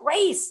is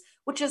grace?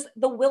 Which is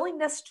the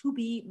willingness to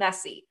be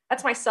messy.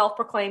 That's my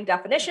self-proclaimed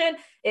definition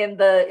in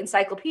the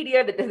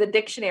encyclopedia, the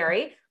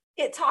dictionary.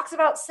 It talks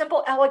about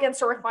simple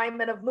elegance or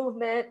refinement of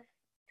movement,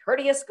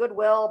 courteous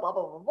goodwill, blah,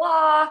 blah, blah,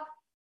 blah.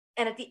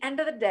 And at the end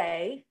of the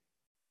day,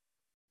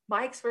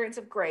 my experience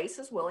of grace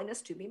is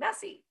willingness to be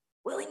messy,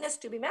 willingness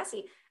to be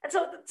messy. And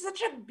so it's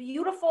such a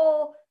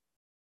beautiful,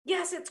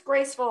 yes, it's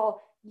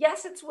graceful.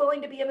 Yes, it's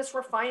willing to be in this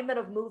refinement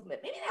of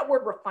movement. Maybe that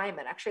word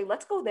refinement, actually,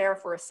 let's go there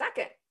for a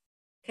second.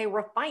 Okay,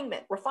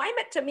 refinement.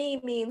 Refinement to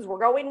me means we're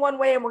going one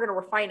way and we're going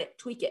to refine it,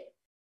 tweak it.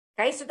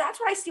 Okay, so that's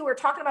what I see we're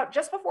talking about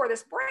just before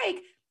this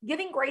break,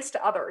 giving grace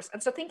to others.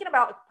 And so thinking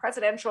about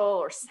presidential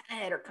or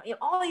Senate or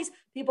all these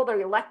people that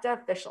are elected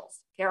officials,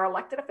 okay, are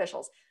elected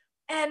officials.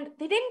 And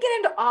they didn't get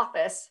into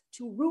office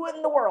to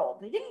ruin the world.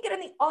 They didn't get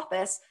in the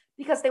office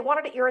because they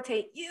wanted to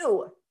irritate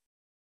you,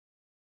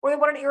 or they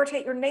wanted to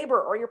irritate your neighbor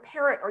or your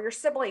parent or your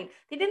sibling.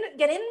 They didn't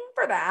get in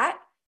for that.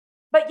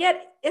 But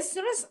yet, as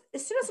soon as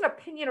an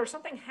opinion or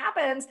something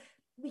happens,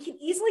 we can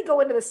easily go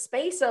into the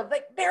space of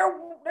like,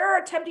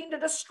 they're attempting to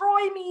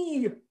destroy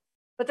me.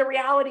 But the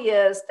reality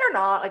is they're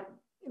not. Like,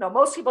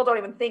 most people don't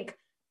even think,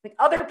 like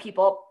other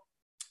people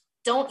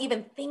don't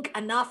even think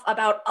enough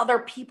about other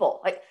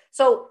people. Like,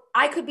 so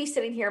I could be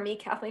sitting here, me,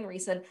 Kathleen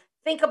Riessen,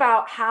 think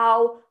about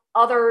how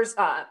others,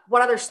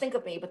 what others think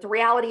of me. But the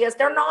reality is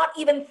they're not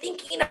even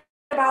thinking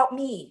about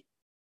me.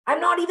 I'm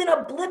not even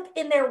a blip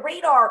in their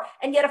radar.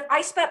 And yet if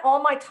I spent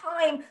all my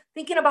time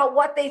thinking about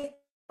what they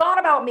thought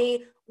about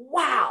me,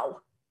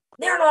 wow,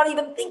 they're not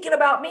even thinking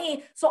about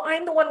me. So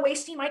I'm the one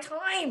wasting my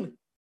time.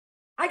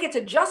 I get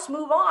to just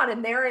move on.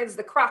 And there is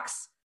the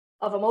crux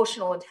of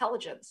emotional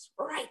intelligence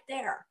right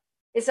there,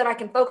 is that I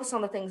can focus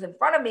on the things in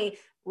front of me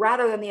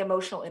rather than the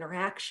emotional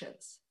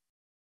interactions.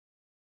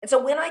 And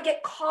so when I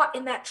get caught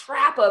in that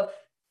trap of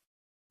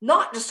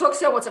not just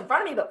focusing on what's in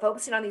front of me, but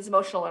focusing on these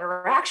emotional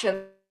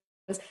interactions,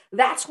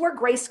 that's where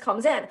grace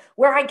comes in,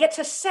 where I get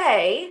to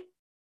say,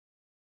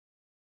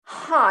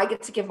 I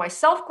get to give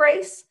myself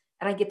grace,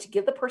 and I get to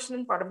give the person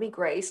in front of me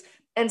grace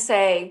and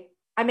say,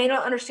 I may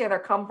not understand where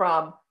they come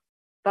from,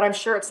 but I'm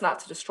sure it's not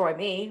to destroy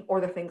me or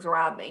the things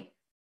around me.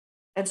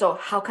 And so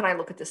how can I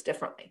look at this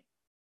differently?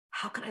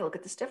 How can I look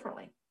at this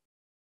differently?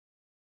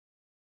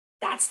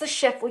 That's the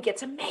shift we get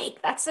to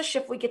make. That's the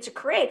shift we get to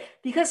create.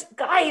 Because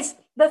guys,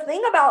 the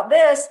thing about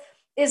this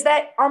is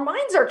that our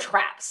minds are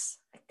traps.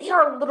 They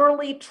are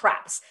literally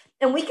traps.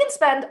 And we can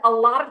spend a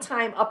lot of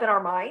time up in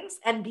our minds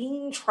and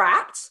being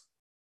trapped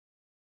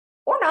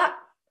or not.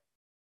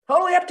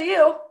 Totally up to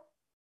you.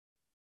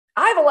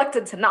 I've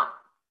elected to not.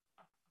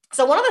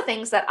 So one of the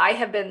things that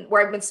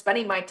where I've been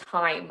spending my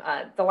time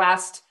the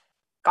last,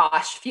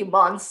 few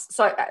months.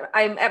 So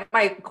I'm at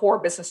my core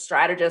business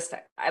strategist.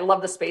 I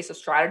love the space of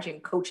strategy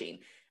and coaching.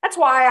 That's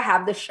why I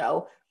have this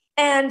show.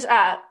 And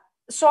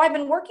so I've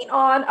been working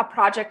on a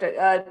project,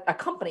 a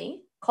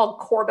company called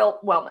Core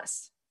Built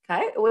Wellness.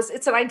 Okay.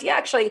 It's an idea.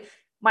 Actually,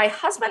 my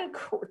husband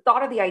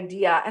thought of the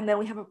idea, and then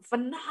we have a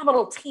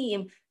phenomenal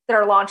team that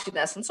are launching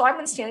this. And so I've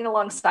been standing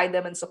alongside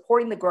them and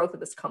supporting the growth of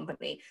this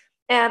company.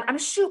 And I'm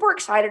super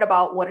excited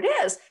about what it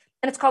is.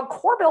 And it's called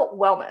Core Built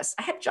Wellness.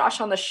 I had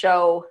Josh on the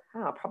show,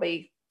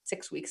 probably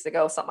 6 weeks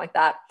ago, something like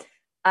that.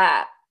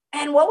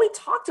 And what we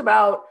talked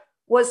about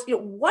was,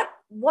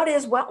 what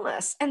is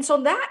wellness? And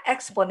so that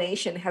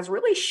explanation has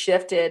really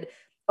shifted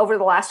over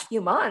the last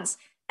few months.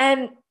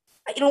 And,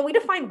 we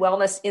define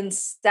wellness in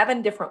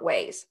 7 different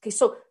ways. Okay.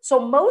 So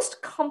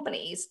most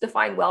companies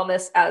define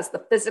wellness as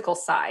the physical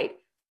side.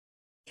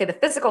 Okay. The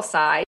physical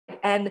side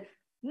and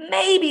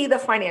maybe the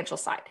financial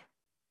side.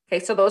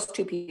 Okay. So those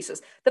 2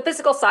 pieces. The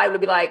physical side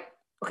would be like,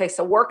 okay,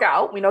 so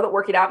workout. We know that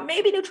working out,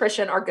 maybe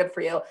nutrition are good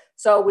for you.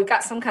 So we've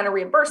got some kind of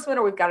reimbursement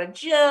or we've got a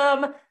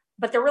gym,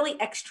 but they're really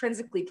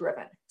extrinsically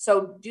driven.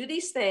 So do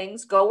these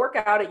things, go work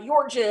out at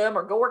your gym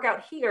or go work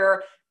out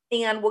here,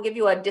 and we'll give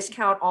you a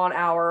discount on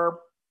our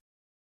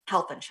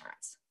health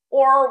insurance,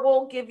 or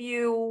we'll give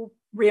you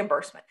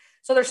reimbursement.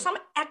 So there's some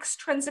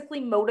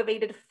extrinsically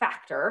motivated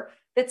factor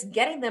that's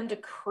getting them to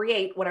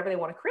create whatever they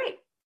want to create.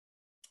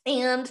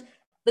 And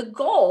the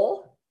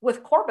goal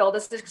with Core Build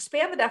is to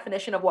expand the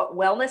definition of what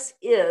wellness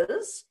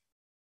is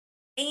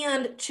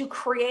and to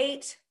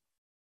create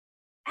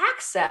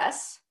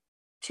access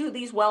to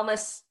these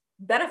wellness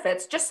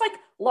benefits, just like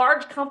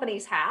large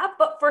companies have,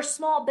 but for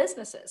small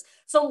businesses.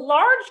 So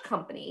large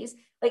companies,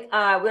 like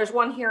there's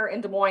one here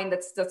in Des Moines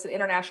that's an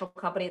international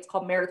company. It's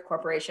called Meredith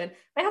Corporation.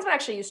 My husband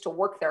actually used to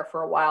work there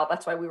for a while.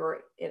 That's why we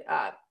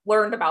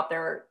learned about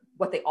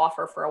what they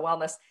offer for a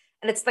wellness.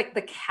 And it's like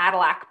the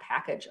Cadillac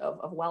package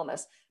of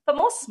wellness. But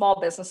most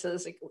small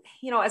businesses,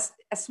 as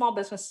small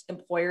business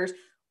employers,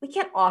 we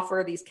can't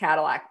offer these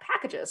Cadillac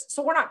packages.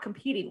 So we're not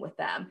competing with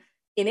them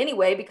in any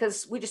way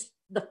because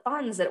the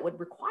funds that it would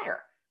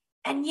require.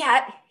 And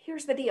yet,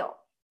 here's the deal.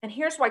 And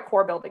here's why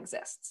Core Build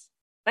exists.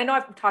 I know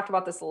I've talked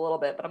about this a little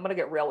bit, but I'm going to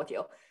get real with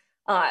you.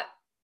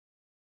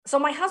 So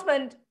my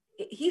husband,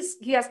 he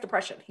has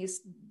depression. He's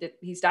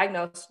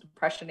diagnosed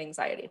depression,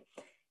 anxiety.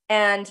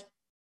 And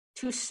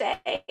to say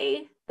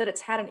that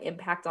it's had an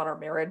impact on our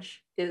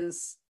marriage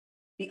is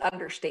the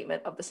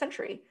understatement of the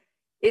century.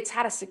 It's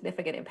had a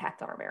significant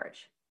impact on our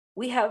marriage.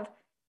 We have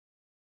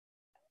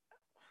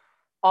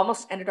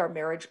almost ended our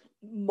marriage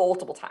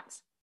multiple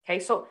times. Okay,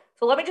 so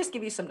let me just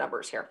give you some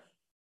numbers here.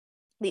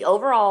 The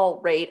overall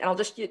rate, and I'll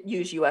just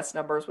use US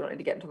numbers, we don't need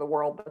to get into the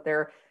world, but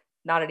they're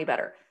not any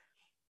better.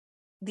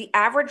 The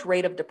average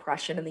rate of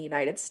depression in the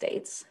United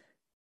States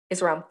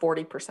is around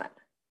 40%.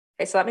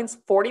 Okay, so that means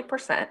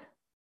 40%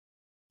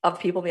 of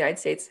people in the United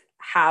States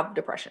have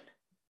depression.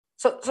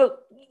 So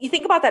you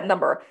think about that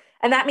number,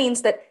 and that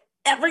means that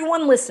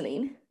everyone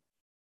listening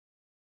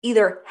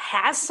either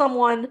has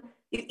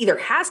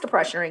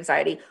depression or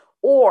anxiety,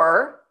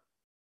 or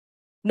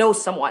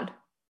knows someone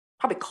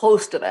probably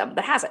close to them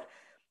that has it.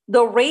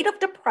 The rate of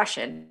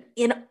depression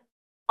in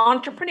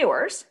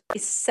entrepreneurs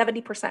is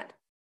 70%.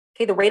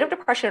 Okay, the rate of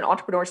depression in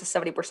entrepreneurs is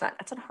 70%.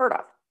 That's unheard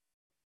of.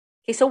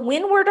 Okay, so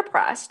when we're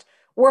depressed,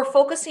 we're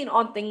focusing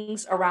on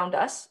things around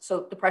us.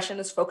 So depression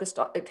is focused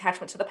on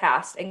attachment to the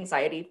past,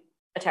 anxiety,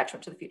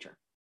 attachment to the future.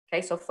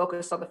 Okay, so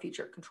focus on the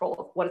future, control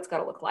of what it's got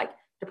to look like.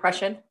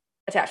 Depression,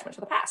 attachment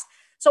to the past.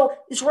 So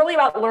it's really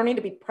about learning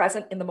to be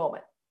present in the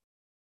moment.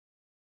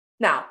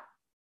 Now,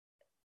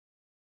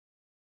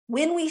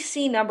 when we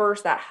see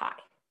numbers that high,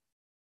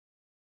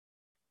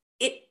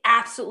 it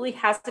absolutely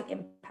has an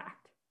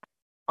impact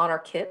on our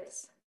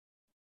kids,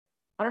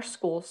 on our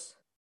schools,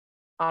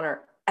 on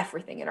our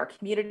everything in our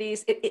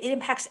communities. It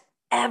impacts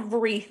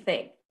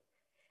everything.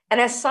 And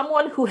as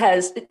someone who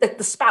has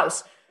the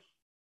spouse,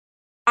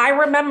 I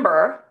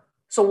remember,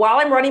 so while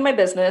I'm running my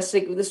business,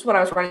 this is when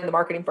I was running the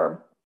marketing firm,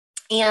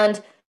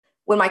 and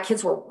when my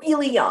kids were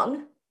really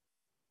young,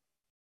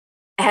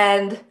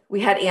 and we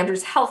had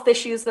Andrew's health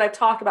issues that I've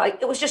talked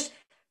about, it was just,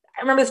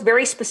 I remember this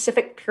very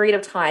specific period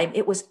of time.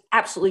 It was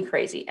absolutely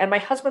crazy. And my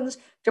husband's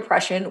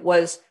depression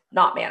was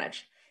not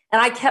managed.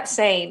 And I kept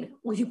saying,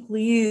 will you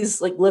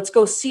please, let's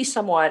go see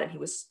someone? And he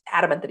was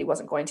adamant that he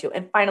wasn't going to.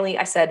 And finally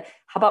I said,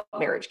 how about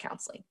marriage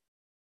counseling?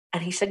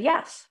 And he said,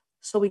 yes.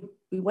 So we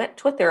went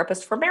to a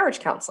therapist for marriage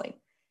counseling.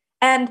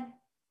 And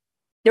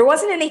there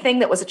wasn't anything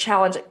that was a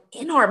challenge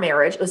in our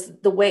marriage. It was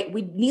the way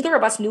neither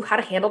of us knew how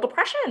to handle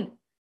depression.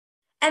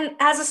 And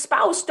as a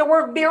spouse, there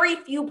were very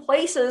few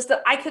places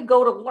that I could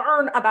go to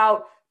learn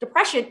about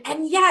depression.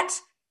 And yet,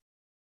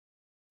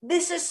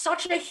 this is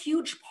such a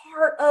huge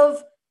part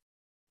of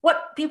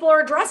what people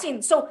are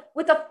addressing. So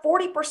with a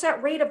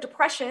 40% rate of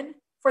depression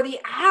for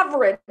the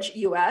average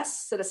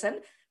US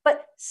citizen,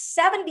 but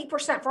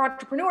 70% for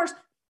entrepreneurs,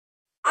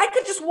 I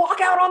could just walk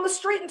out on the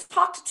street and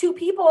talk to 2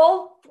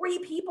 people, 3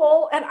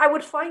 people, and I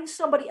would find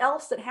somebody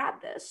else that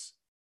had this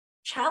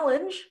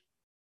challenge,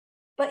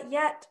 but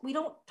yet we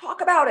don't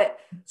talk about it.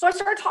 So I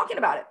started talking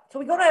about it. So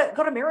we go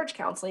to marriage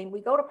counseling.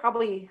 We go to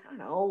probably, I don't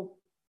know,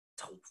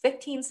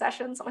 15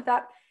 sessions, something like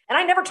that. And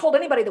I never told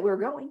anybody that we were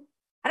going.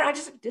 And I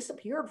just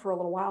disappeared for a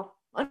little while.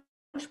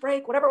 Lunch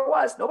break, whatever it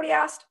was, nobody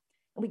asked.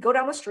 And we go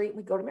down the street and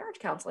we go to marriage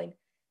counseling.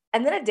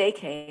 And then a day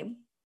came,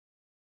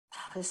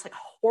 this like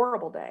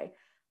horrible day,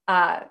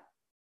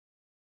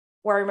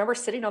 where I remember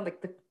sitting on the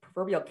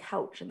proverbial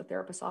couch in the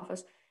therapist's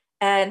office.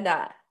 And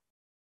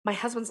my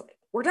husband's like,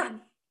 we're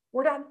done.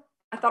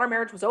 I thought our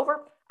marriage was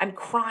over. I'm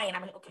crying.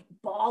 I'm like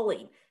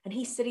bawling. And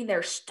he's sitting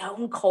there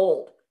stone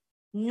cold,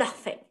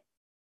 nothing.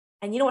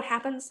 And you know what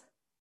happens?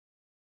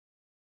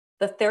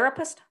 The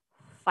therapist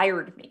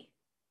fired me.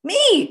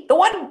 Me, the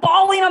one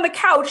bawling on the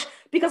couch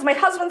because my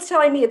husband's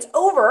telling me it's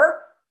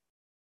over.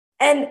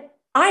 And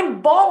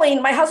I'm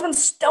bawling. My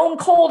husband's stone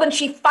cold and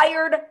she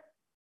fired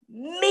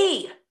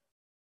me.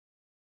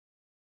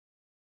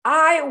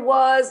 I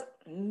was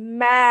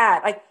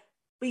mad, like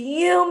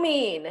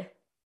fuming.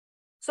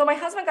 So my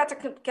husband got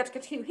to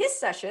continue his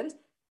sessions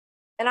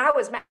and I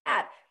was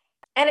mad.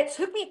 And it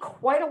took me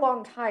quite a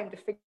long time to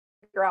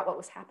figure out what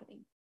was happening.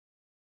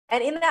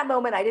 And in that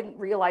moment, I didn't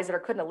realize it or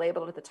couldn't have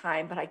labeled it at the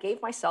time, but I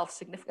gave myself a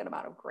significant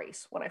amount of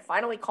grace when I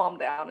finally calmed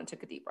down and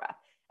took a deep breath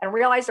and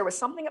realized there was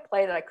something at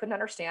play that I couldn't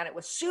understand. It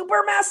was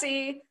super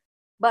messy,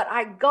 but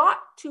I got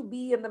to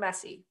be in the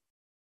messy.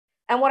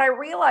 And what I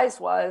realized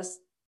was,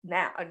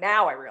 now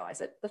I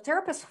realize it, the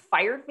therapist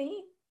fired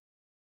me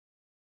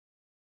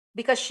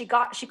because she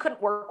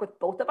couldn't work with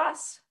both of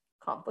us,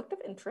 conflict of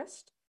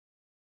interest,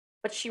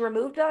 but she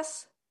removed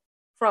us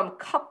from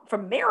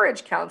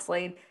marriage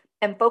counseling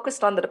and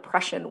focused on the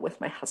depression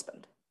with my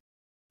husband.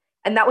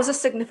 And that was a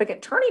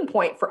significant turning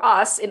point for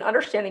us in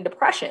understanding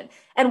depression.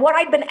 And what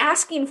I'd been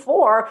asking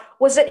for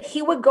was that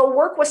he would go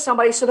work with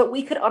somebody so that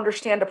we could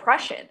understand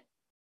depression.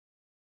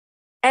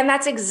 And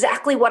that's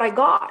exactly what I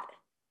got.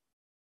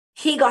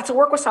 He got to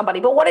work with somebody.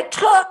 But what it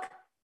took,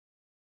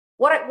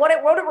 what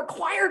it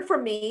required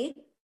from me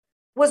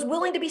was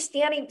willing to be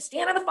standing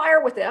in the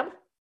fire with him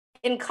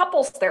in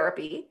couples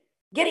therapy,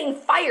 getting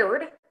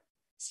fired,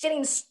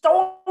 sitting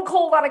stone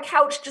cold on a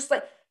couch, just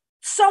like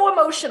so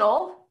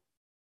emotional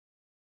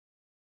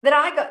that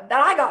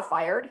I got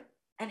fired,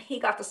 and he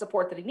got the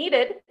support that he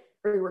needed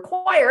or he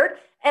required,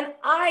 and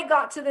I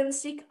got to then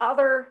seek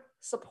other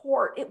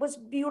support. It was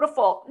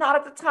beautiful. Not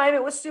at the time,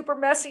 it was super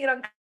messy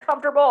and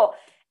uncomfortable.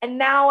 And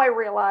now I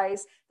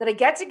realize that I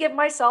get to give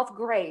myself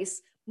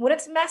grace when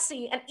it's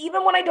messy, and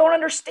even when I don't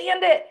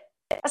understand it,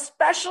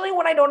 especially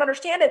when I don't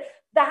understand it,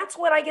 that's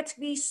when I get to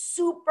be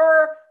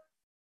super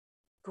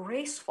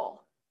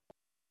graceful.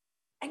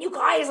 And you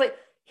guys, like,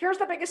 here's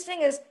the biggest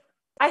thing is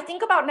I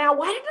think about now,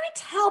 why didn't I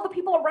tell the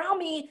people around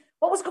me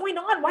what was going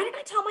on? Why didn't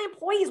I tell my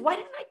employees? Why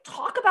didn't I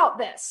talk about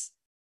this?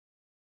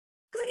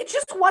 Because it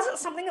just wasn't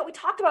something that we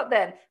talked about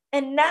then.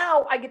 And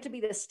now I get to be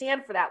the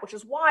stand for that, which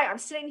is why I'm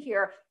sitting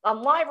here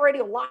on live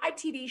radio, live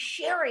TV,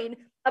 sharing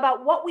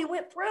about what we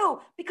went through.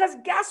 Because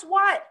guess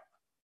what?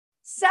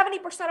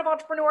 70% of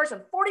entrepreneurs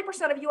and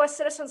 40% of US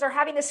citizens are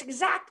having this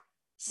exact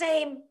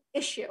same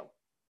issue.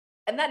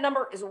 And that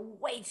number is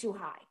way too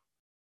high.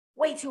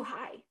 Way too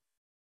high.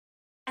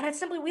 And it's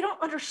simply, we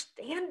don't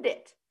understand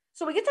it.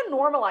 So we get to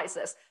normalize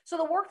this. So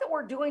the work that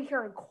we're doing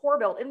here in Core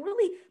Build and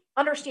really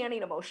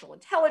understanding emotional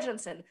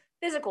intelligence and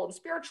physical and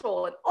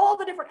spiritual and all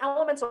the different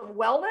elements of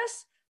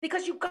wellness,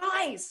 because you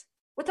guys,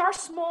 with our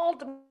small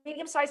to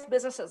medium-sized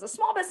businesses, the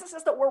small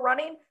businesses that we're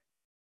running,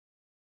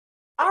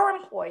 our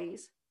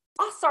employees,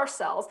 us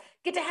ourselves,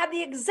 get to have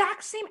the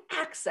exact same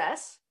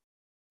access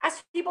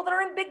as people that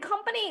are in big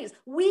companies.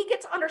 We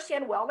get to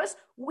understand wellness.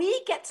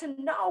 We get to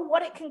know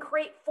what it can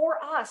create for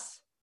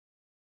us.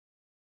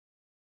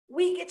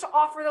 We get to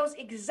offer those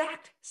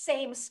exact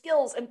same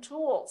skills and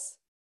tools.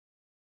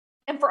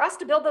 And for us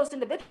to build those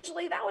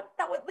individually, that would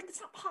like,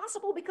 it's not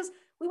possible because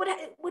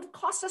it would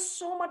cost us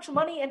so much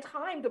money and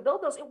time to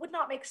build those. It would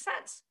not make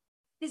sense.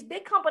 These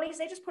big companies,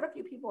 they just put a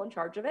few people in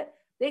charge of it.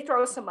 They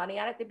throw some money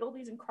at it. They build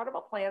these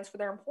incredible plans for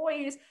their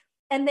employees,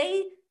 and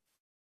they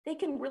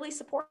can really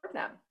support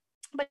them.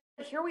 But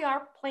here we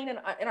are playing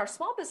in our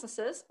small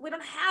businesses. We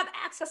don't have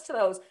access to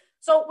those.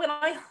 So when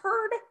I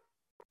heard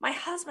my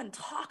husband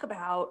talk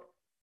about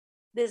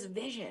this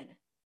vision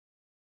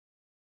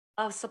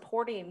of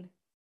supporting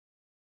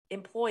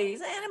employees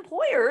and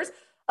employers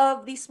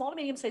of these small to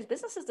medium-sized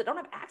businesses that don't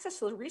have access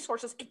to those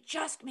resources, it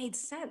just made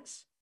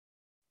sense.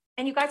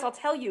 And you guys, I'll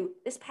tell you,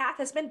 this path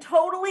has been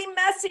totally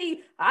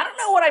messy. I don't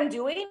know what I'm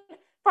doing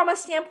from a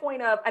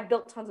standpoint of I've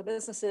built tons of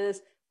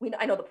businesses.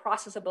 I know the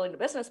process of building a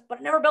business, but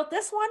I never built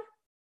this one.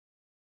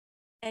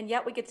 And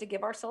yet we get to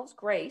give ourselves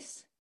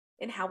grace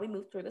in how we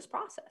move through this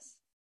process.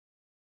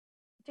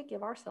 To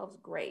give ourselves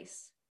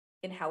grace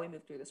in how we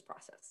move through this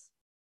process.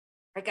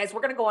 All right, guys, we're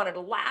going to go on a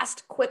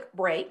last quick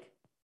break.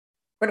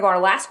 We're going to go on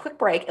our last quick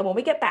break. And when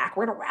we get back,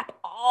 we're going to wrap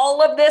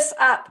all of this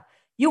up.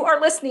 You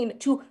are listening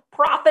to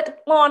Profit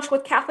Launch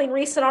with Kathleen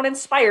Riessen on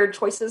Inspired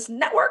Choices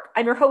Network.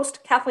 I'm your host,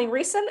 Kathleen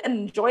Riessen, and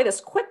enjoy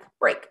this quick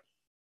break.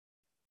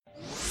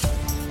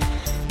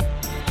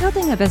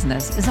 Building a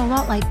business is a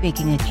lot like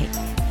baking a cake.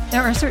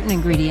 There are certain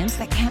ingredients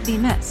that can't be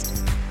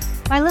missed.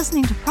 By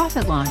listening to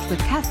Profit Launch with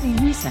Kathleen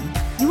Riessen,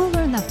 you will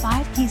learn the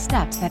 5 key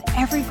steps that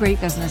every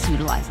great business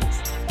utilizes.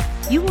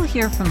 You will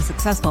hear from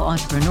successful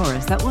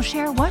entrepreneurs that will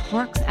share what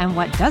works and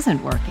what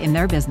doesn't work in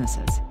their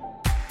businesses.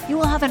 You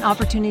will have an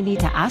opportunity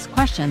to ask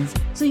questions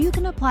so you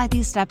can apply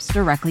these steps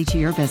directly to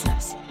your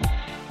business.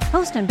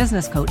 Host and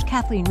business coach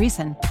Kathleen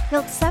Riessen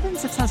built 7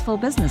 successful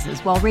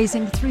businesses while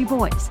raising 3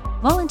 boys,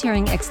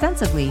 volunteering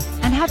extensively,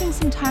 and having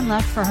some time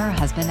left for her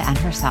husband and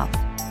herself.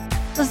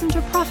 Listen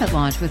to Profit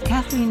Launch with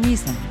Kathleen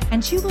Riessen,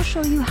 and she will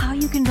show you how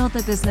you can build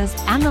the business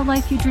and the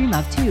life you dream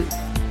of too.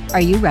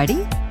 Are you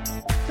ready?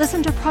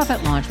 Listen to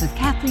Profit Launch with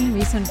Kathleen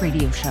Riessen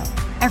radio show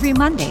every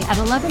Monday at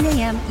 11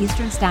 a.m.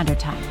 Eastern Standard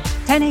Time,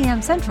 10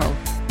 a.m. Central,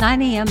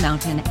 9 a.m.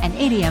 Mountain, and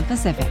 8 a.m.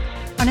 Pacific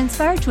on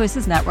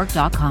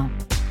InspiredChoicesNetwork.com.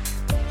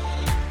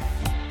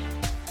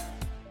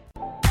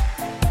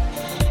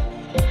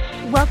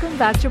 Welcome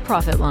back to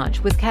Profit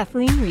Launch with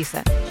Kathleen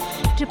Riessen.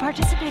 To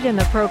participate in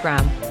the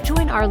program,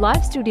 join our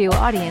live studio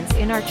audience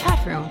in our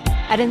chat room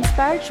at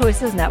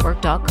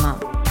InspiredChoicesNetwork.com.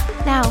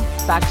 Now,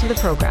 back to the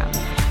program.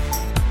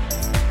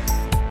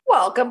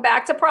 Welcome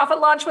back to Profit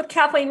Launch with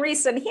Kathleen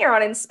Riessen here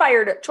on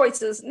Inspired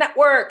Choices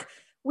Network.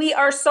 We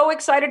are so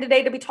excited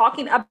today to be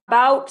talking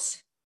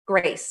about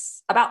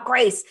grace.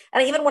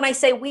 And even when I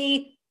say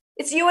we,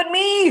 it's you and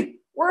me.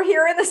 We're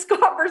here in this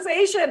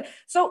conversation.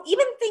 So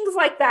even things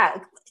like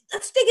that,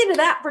 let's dig into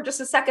that for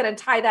just a second and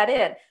tie that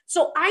in.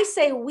 So I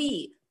say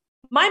we.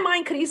 My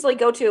mind could easily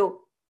go to,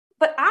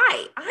 but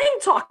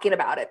I'm talking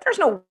about it. There's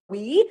no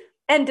we.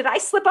 And did I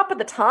slip up at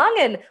the tongue?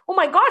 And oh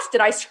my gosh,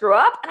 did I screw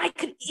up? And I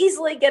could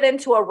easily get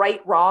into a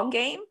right-wrong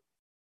game.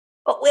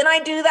 But when I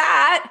do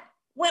that,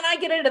 when I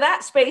get into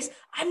that space,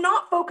 I'm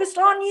not focused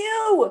on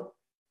you.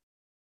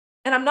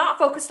 And I'm not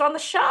focused on the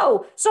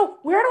show. So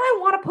where do I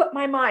want to put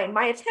my mind,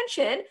 my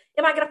attention?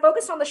 Am I going to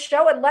focus on the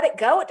show and let it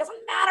go? It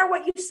doesn't matter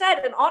what you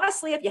said. And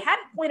honestly, if you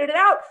hadn't pointed it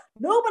out,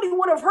 nobody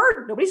would have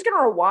heard. Nobody's going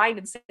to rewind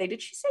and say,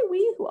 did she say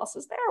we? Who else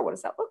is there? What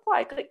does that look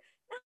like? Like,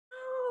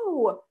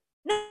 no,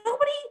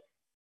 nobody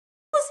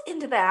goes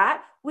into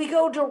that. We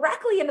go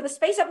directly into the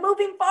space of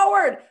moving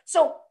forward.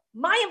 So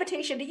my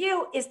invitation to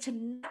you is to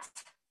not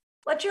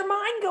let your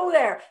mind go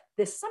there.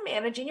 This is a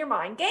managing your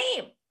mind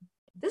game.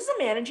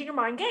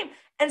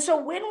 And so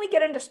when we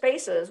get into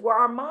spaces where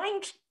our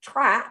mind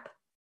trap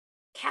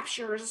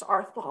captures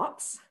our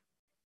thoughts,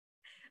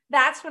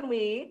 that's when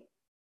we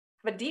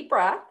have a deep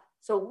breath.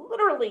 So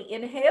literally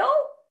inhale,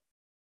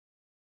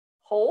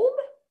 hold.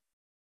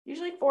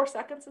 Usually 4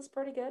 seconds is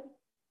pretty good.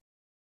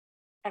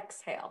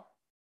 Exhale.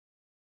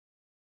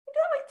 You do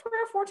it like 3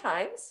 or 4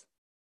 times.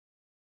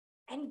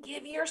 And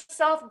give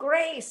yourself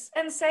grace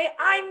and say,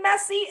 I'm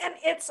messy and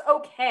it's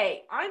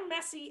okay. I'm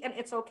messy and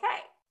it's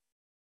okay.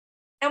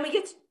 And we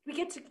get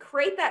to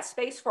create that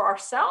space for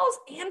ourselves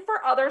and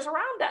for others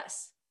around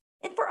us.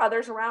 And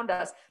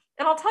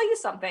I'll tell you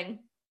something.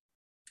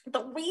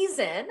 The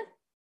reason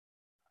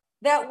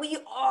that we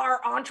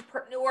are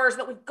entrepreneurs,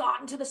 that we've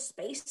gotten to the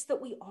space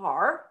that we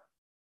are,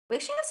 we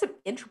actually have some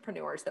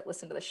entrepreneurs that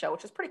listen to the show,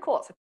 which is pretty cool.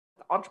 It's like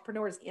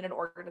entrepreneurs in an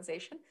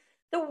organization.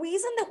 The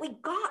reason that we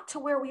got to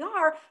where we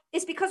are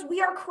is because we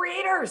are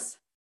creators.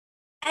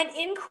 And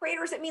in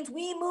creators, it means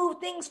we move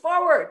things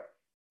forward.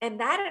 And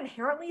that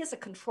inherently is a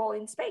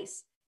controlling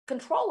space.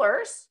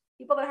 Controllers,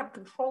 people that have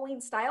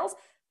controlling styles,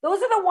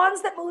 those are the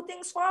ones that move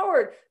things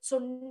forward. So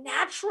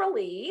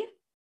naturally,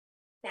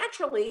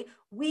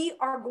 we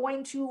are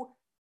going to,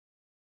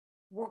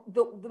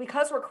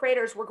 because we're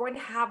creators, we're going to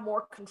have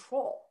more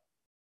control.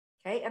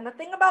 Okay. And the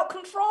thing about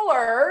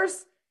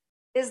controllers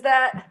is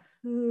that,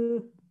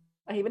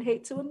 I even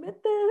hate to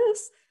admit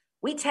this,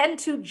 we tend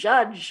to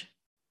judge.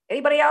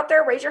 Anybody out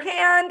there, raise your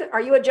hand.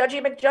 Are you a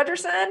judgy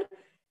McJudgerson?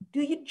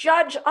 Do you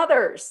judge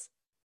others?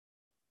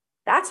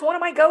 That's one of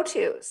my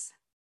go-tos.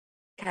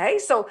 Okay,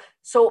 so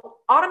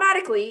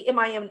automatically, am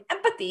I in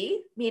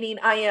empathy, meaning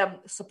I am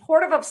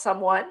supportive of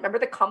someone? Remember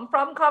the come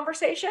from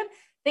conversation?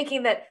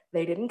 Thinking that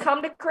they didn't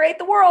come to create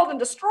the world and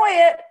destroy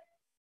it.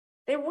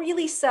 They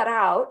really set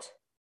out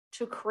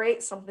to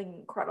create something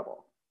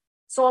incredible.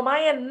 So am I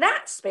in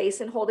that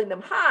space and holding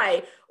them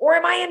high? Or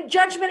am I in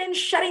judgment and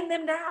shutting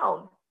them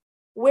down?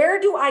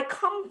 Where do I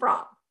come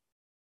from?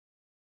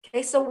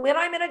 Okay, so when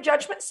I'm in a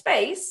judgment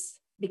space,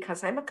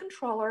 because I'm a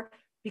controller,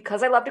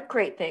 because I love to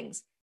create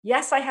things,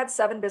 yes, I had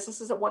 7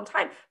 businesses at one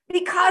time,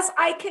 because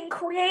I can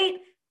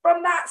create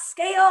from that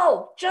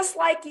scale, just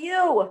like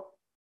you.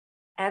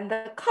 And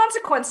the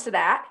consequence to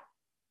that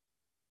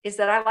is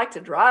that I like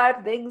to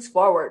drive things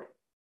forward,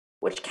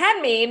 which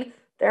can mean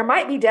there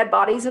might be dead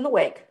bodies in the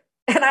wake.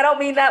 And I don't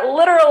mean that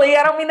literally.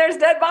 I don't mean there's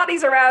dead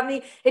bodies around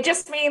me. It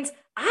just means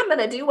I'm going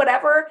to do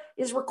whatever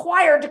is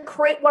required to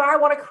create what I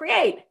want to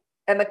create.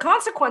 And the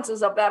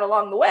consequences of that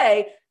along the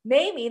way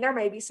may mean there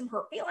may be some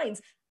hurt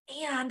feelings.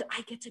 And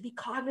I get to be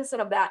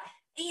cognizant of that.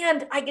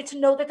 And I get to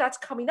know that that's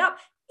coming up.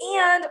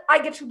 And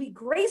I get to be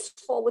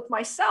graceful with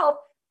myself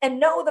and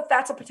know that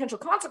that's a potential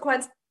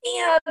consequence.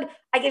 And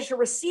I get to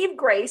receive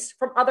grace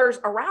from others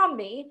around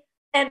me.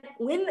 And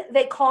when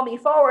they call me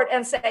forward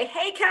and say,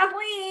 hey,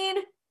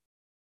 Kathleen,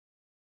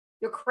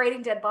 you're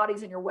creating dead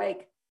bodies in your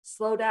wake.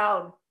 Slow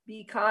down,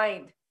 be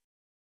kind.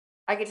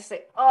 I get to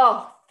say,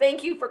 oh,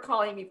 thank you for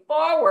calling me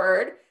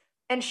forward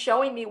and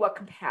showing me what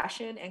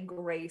compassion and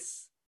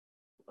grace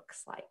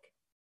looks like.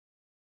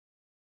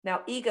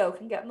 Now, ego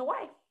can get in the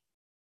way,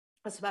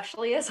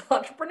 especially as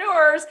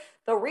entrepreneurs.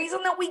 The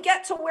reason that we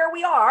get to where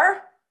we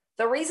are,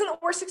 the reason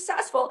that we're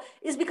successful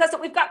is because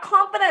that we've got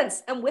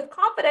confidence, and with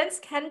confidence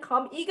can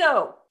come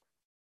ego.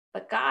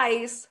 But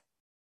guys,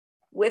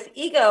 with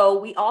ego,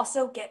 we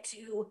also get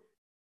to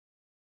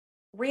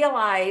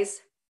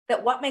realize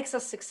that what makes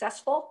us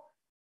successful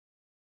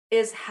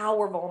is how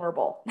we're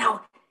vulnerable.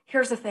 Now,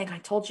 here's the thing. I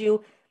told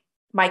you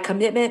my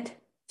commitment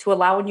to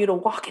allowing you to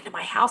walk into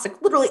my house,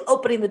 like literally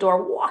opening the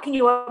door, walking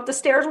you up the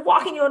stairs,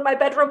 walking you in my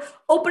bedroom,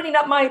 opening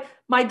up my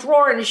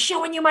drawer and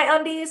showing you my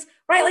undies,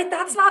 right? Like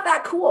that's not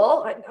that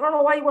cool. I don't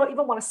know why you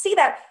even want to see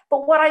that.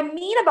 But what I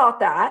mean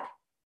about that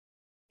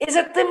is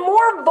that the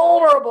more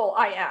vulnerable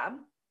I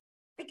am,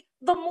 like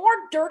the more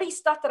dirty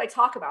stuff that I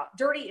talk about,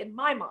 dirty in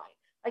my mind,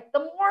 like the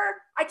more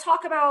I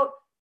talk about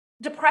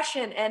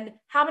depression and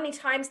how many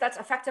times that's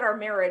affected our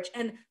marriage.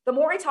 And the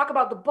more I talk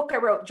about the book I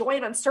wrote, Joy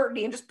and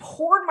Uncertainty, and just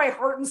poured my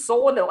heart and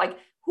soul into it, like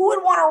who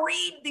would want to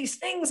read these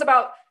things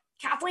about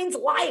Kathleen's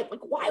life?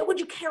 Like, why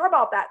would you care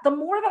about that? The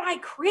more that I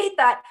create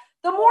that,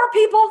 the more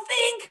people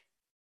think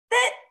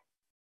that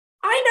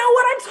I know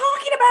what I'm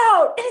talking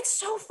about. And it's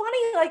so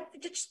funny. Like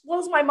it just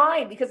blows my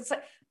mind because it's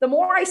like, the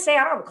more I say,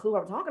 I don't have a clue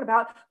what I'm talking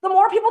about, the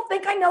more people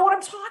think I know what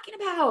I'm talking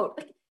about.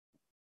 Like,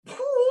 boom,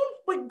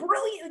 like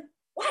brilliant.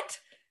 What?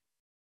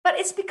 But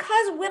it's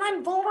because when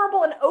I'm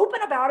vulnerable and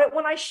open about it,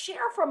 when I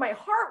share from my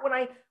heart,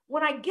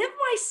 when I give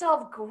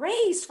myself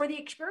grace for the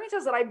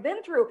experiences that I've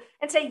been through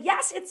and say,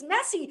 yes, it's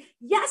messy.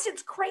 Yes,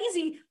 it's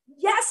crazy.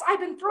 Yes, I've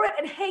been through it.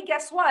 And hey,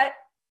 guess what?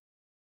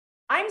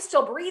 I'm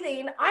still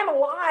breathing. I'm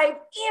alive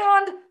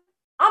and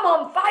I'm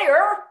on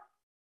fire.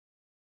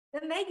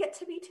 Then they get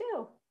to be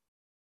too.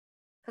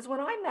 Because when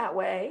I'm that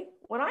way,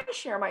 when I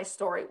share my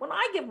story, when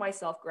I give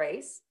myself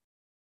grace,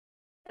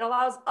 it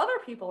allows other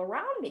people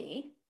around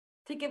me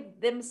to give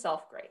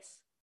themselves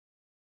grace.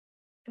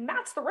 And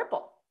that's the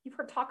ripple. You've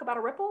heard talk about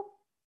a ripple?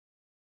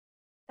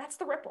 That's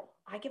the ripple.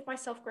 I give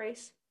myself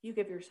grace. You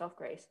give yourself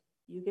grace.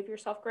 You give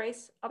yourself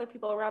grace. Other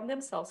people around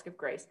themselves give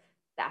grace.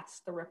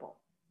 That's the ripple.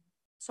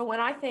 So when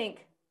I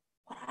think,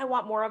 what do I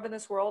want more of in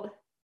this world?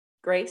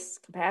 Grace,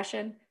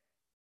 compassion.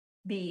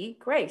 Be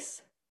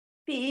grace.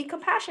 Be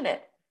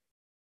compassionate.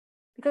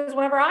 Because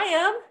whenever I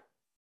am,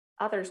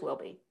 others will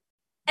be.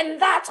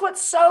 And that's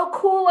what's so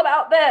cool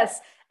about this.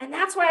 And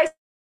that's why I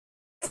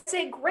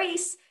say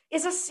grace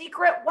is a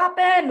secret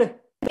weapon.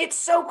 It's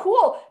so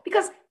cool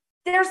because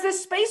there's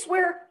this space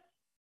where,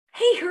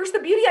 hey, here's the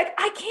beauty.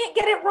 I can't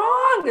get it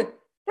wrong.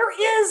 There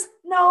is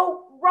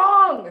no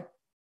wrong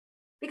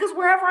because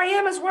wherever I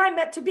am is where I'm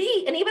meant to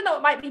be. And even though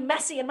it might be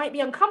messy and might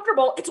be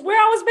uncomfortable, it's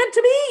where I was meant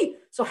to be.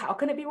 So how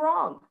can it be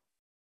wrong?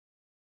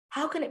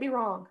 How can it be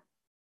wrong?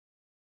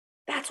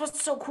 That's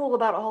what's so cool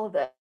about all of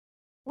this.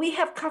 We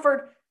have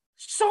covered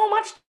so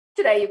much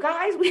today, you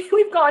guys.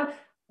 We've gone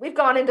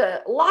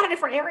into a lot of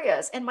different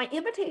areas. And my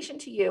invitation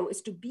to you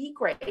is to be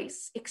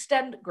grace,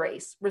 extend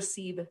grace,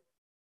 receive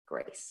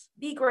grace.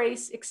 Be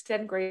grace,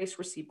 extend grace,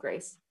 receive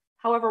grace.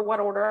 However, what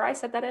order I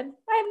said that in,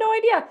 I have no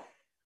idea.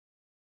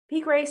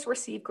 Be grace,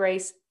 receive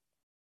grace.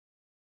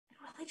 And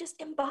really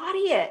just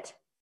embody it.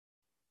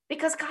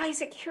 Because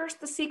guys, here's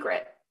the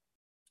secret.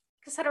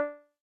 Like I said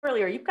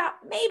earlier, you've got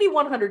maybe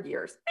 100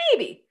 years,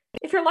 maybe,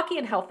 if you're lucky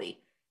and healthy.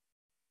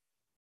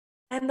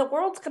 And the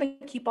world's going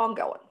to keep on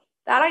going.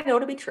 That I know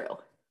to be true.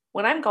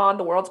 When I'm gone,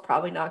 the world's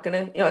probably not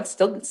going to, it's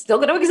still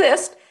going to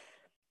exist.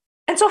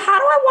 And so how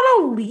do I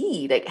want to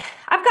lead? Like,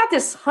 I've got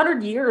this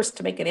 100 years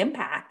to make an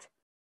impact,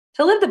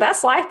 to live the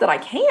best life that I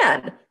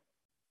can.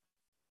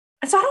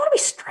 And so I don't want to be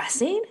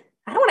stressing.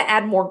 I don't want to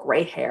add more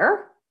gray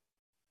hair.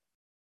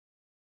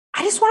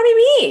 I just want to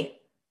be me.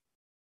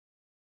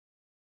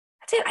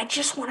 That's it. I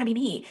just want to be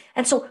me.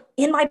 And so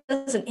in my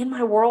business and in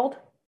my world,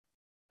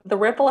 the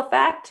ripple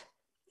effect,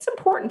 it's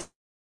important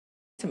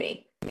to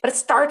me, but it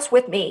starts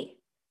with me.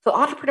 So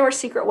entrepreneur's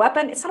secret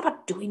weapon, it's not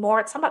about doing more.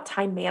 It's not about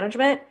time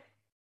management.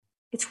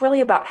 It's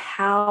really about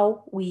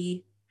how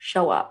we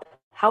show up,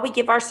 how we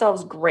give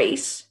ourselves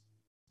grace,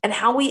 and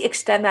how we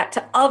extend that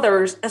to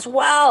others as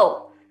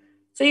well.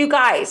 So you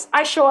guys,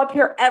 I show up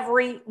here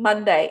every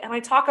Monday and I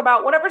talk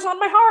about whatever's on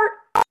my heart.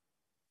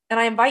 And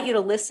I invite you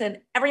to listen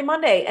every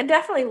Monday. And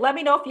definitely let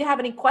me know if you have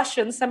any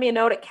questions. Send me a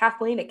note at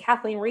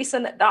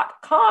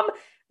Kathleen@KathleenRiessen.com.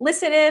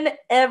 Listen in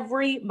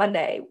every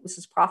Monday. This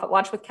is Profit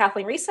Launch with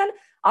Kathleen Riessen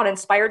on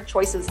Inspired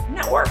Choices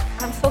Network.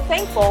 I'm so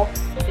thankful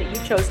that you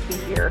chose to be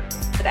here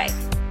today.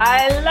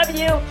 I love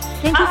you.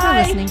 Thank you for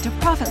listening to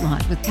Profit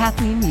Launch with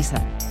Kathleen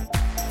Riessen.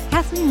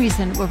 Kathleen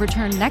Riessen will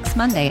return next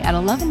Monday at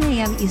 11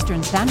 a.m.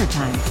 Eastern Standard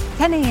Time,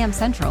 10 a.m.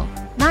 Central,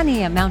 9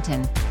 a.m.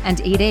 Mountain,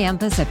 and 8 a.m.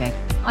 Pacific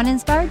on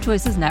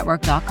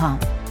InspiredChoicesNetwork.com.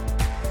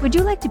 Would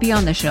you like to be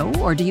on the show,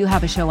 or do you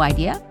have a show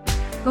idea?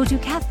 Go to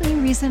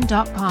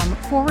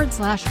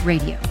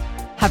KathleenRiessen.com/radio.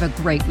 Have a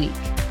great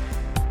week.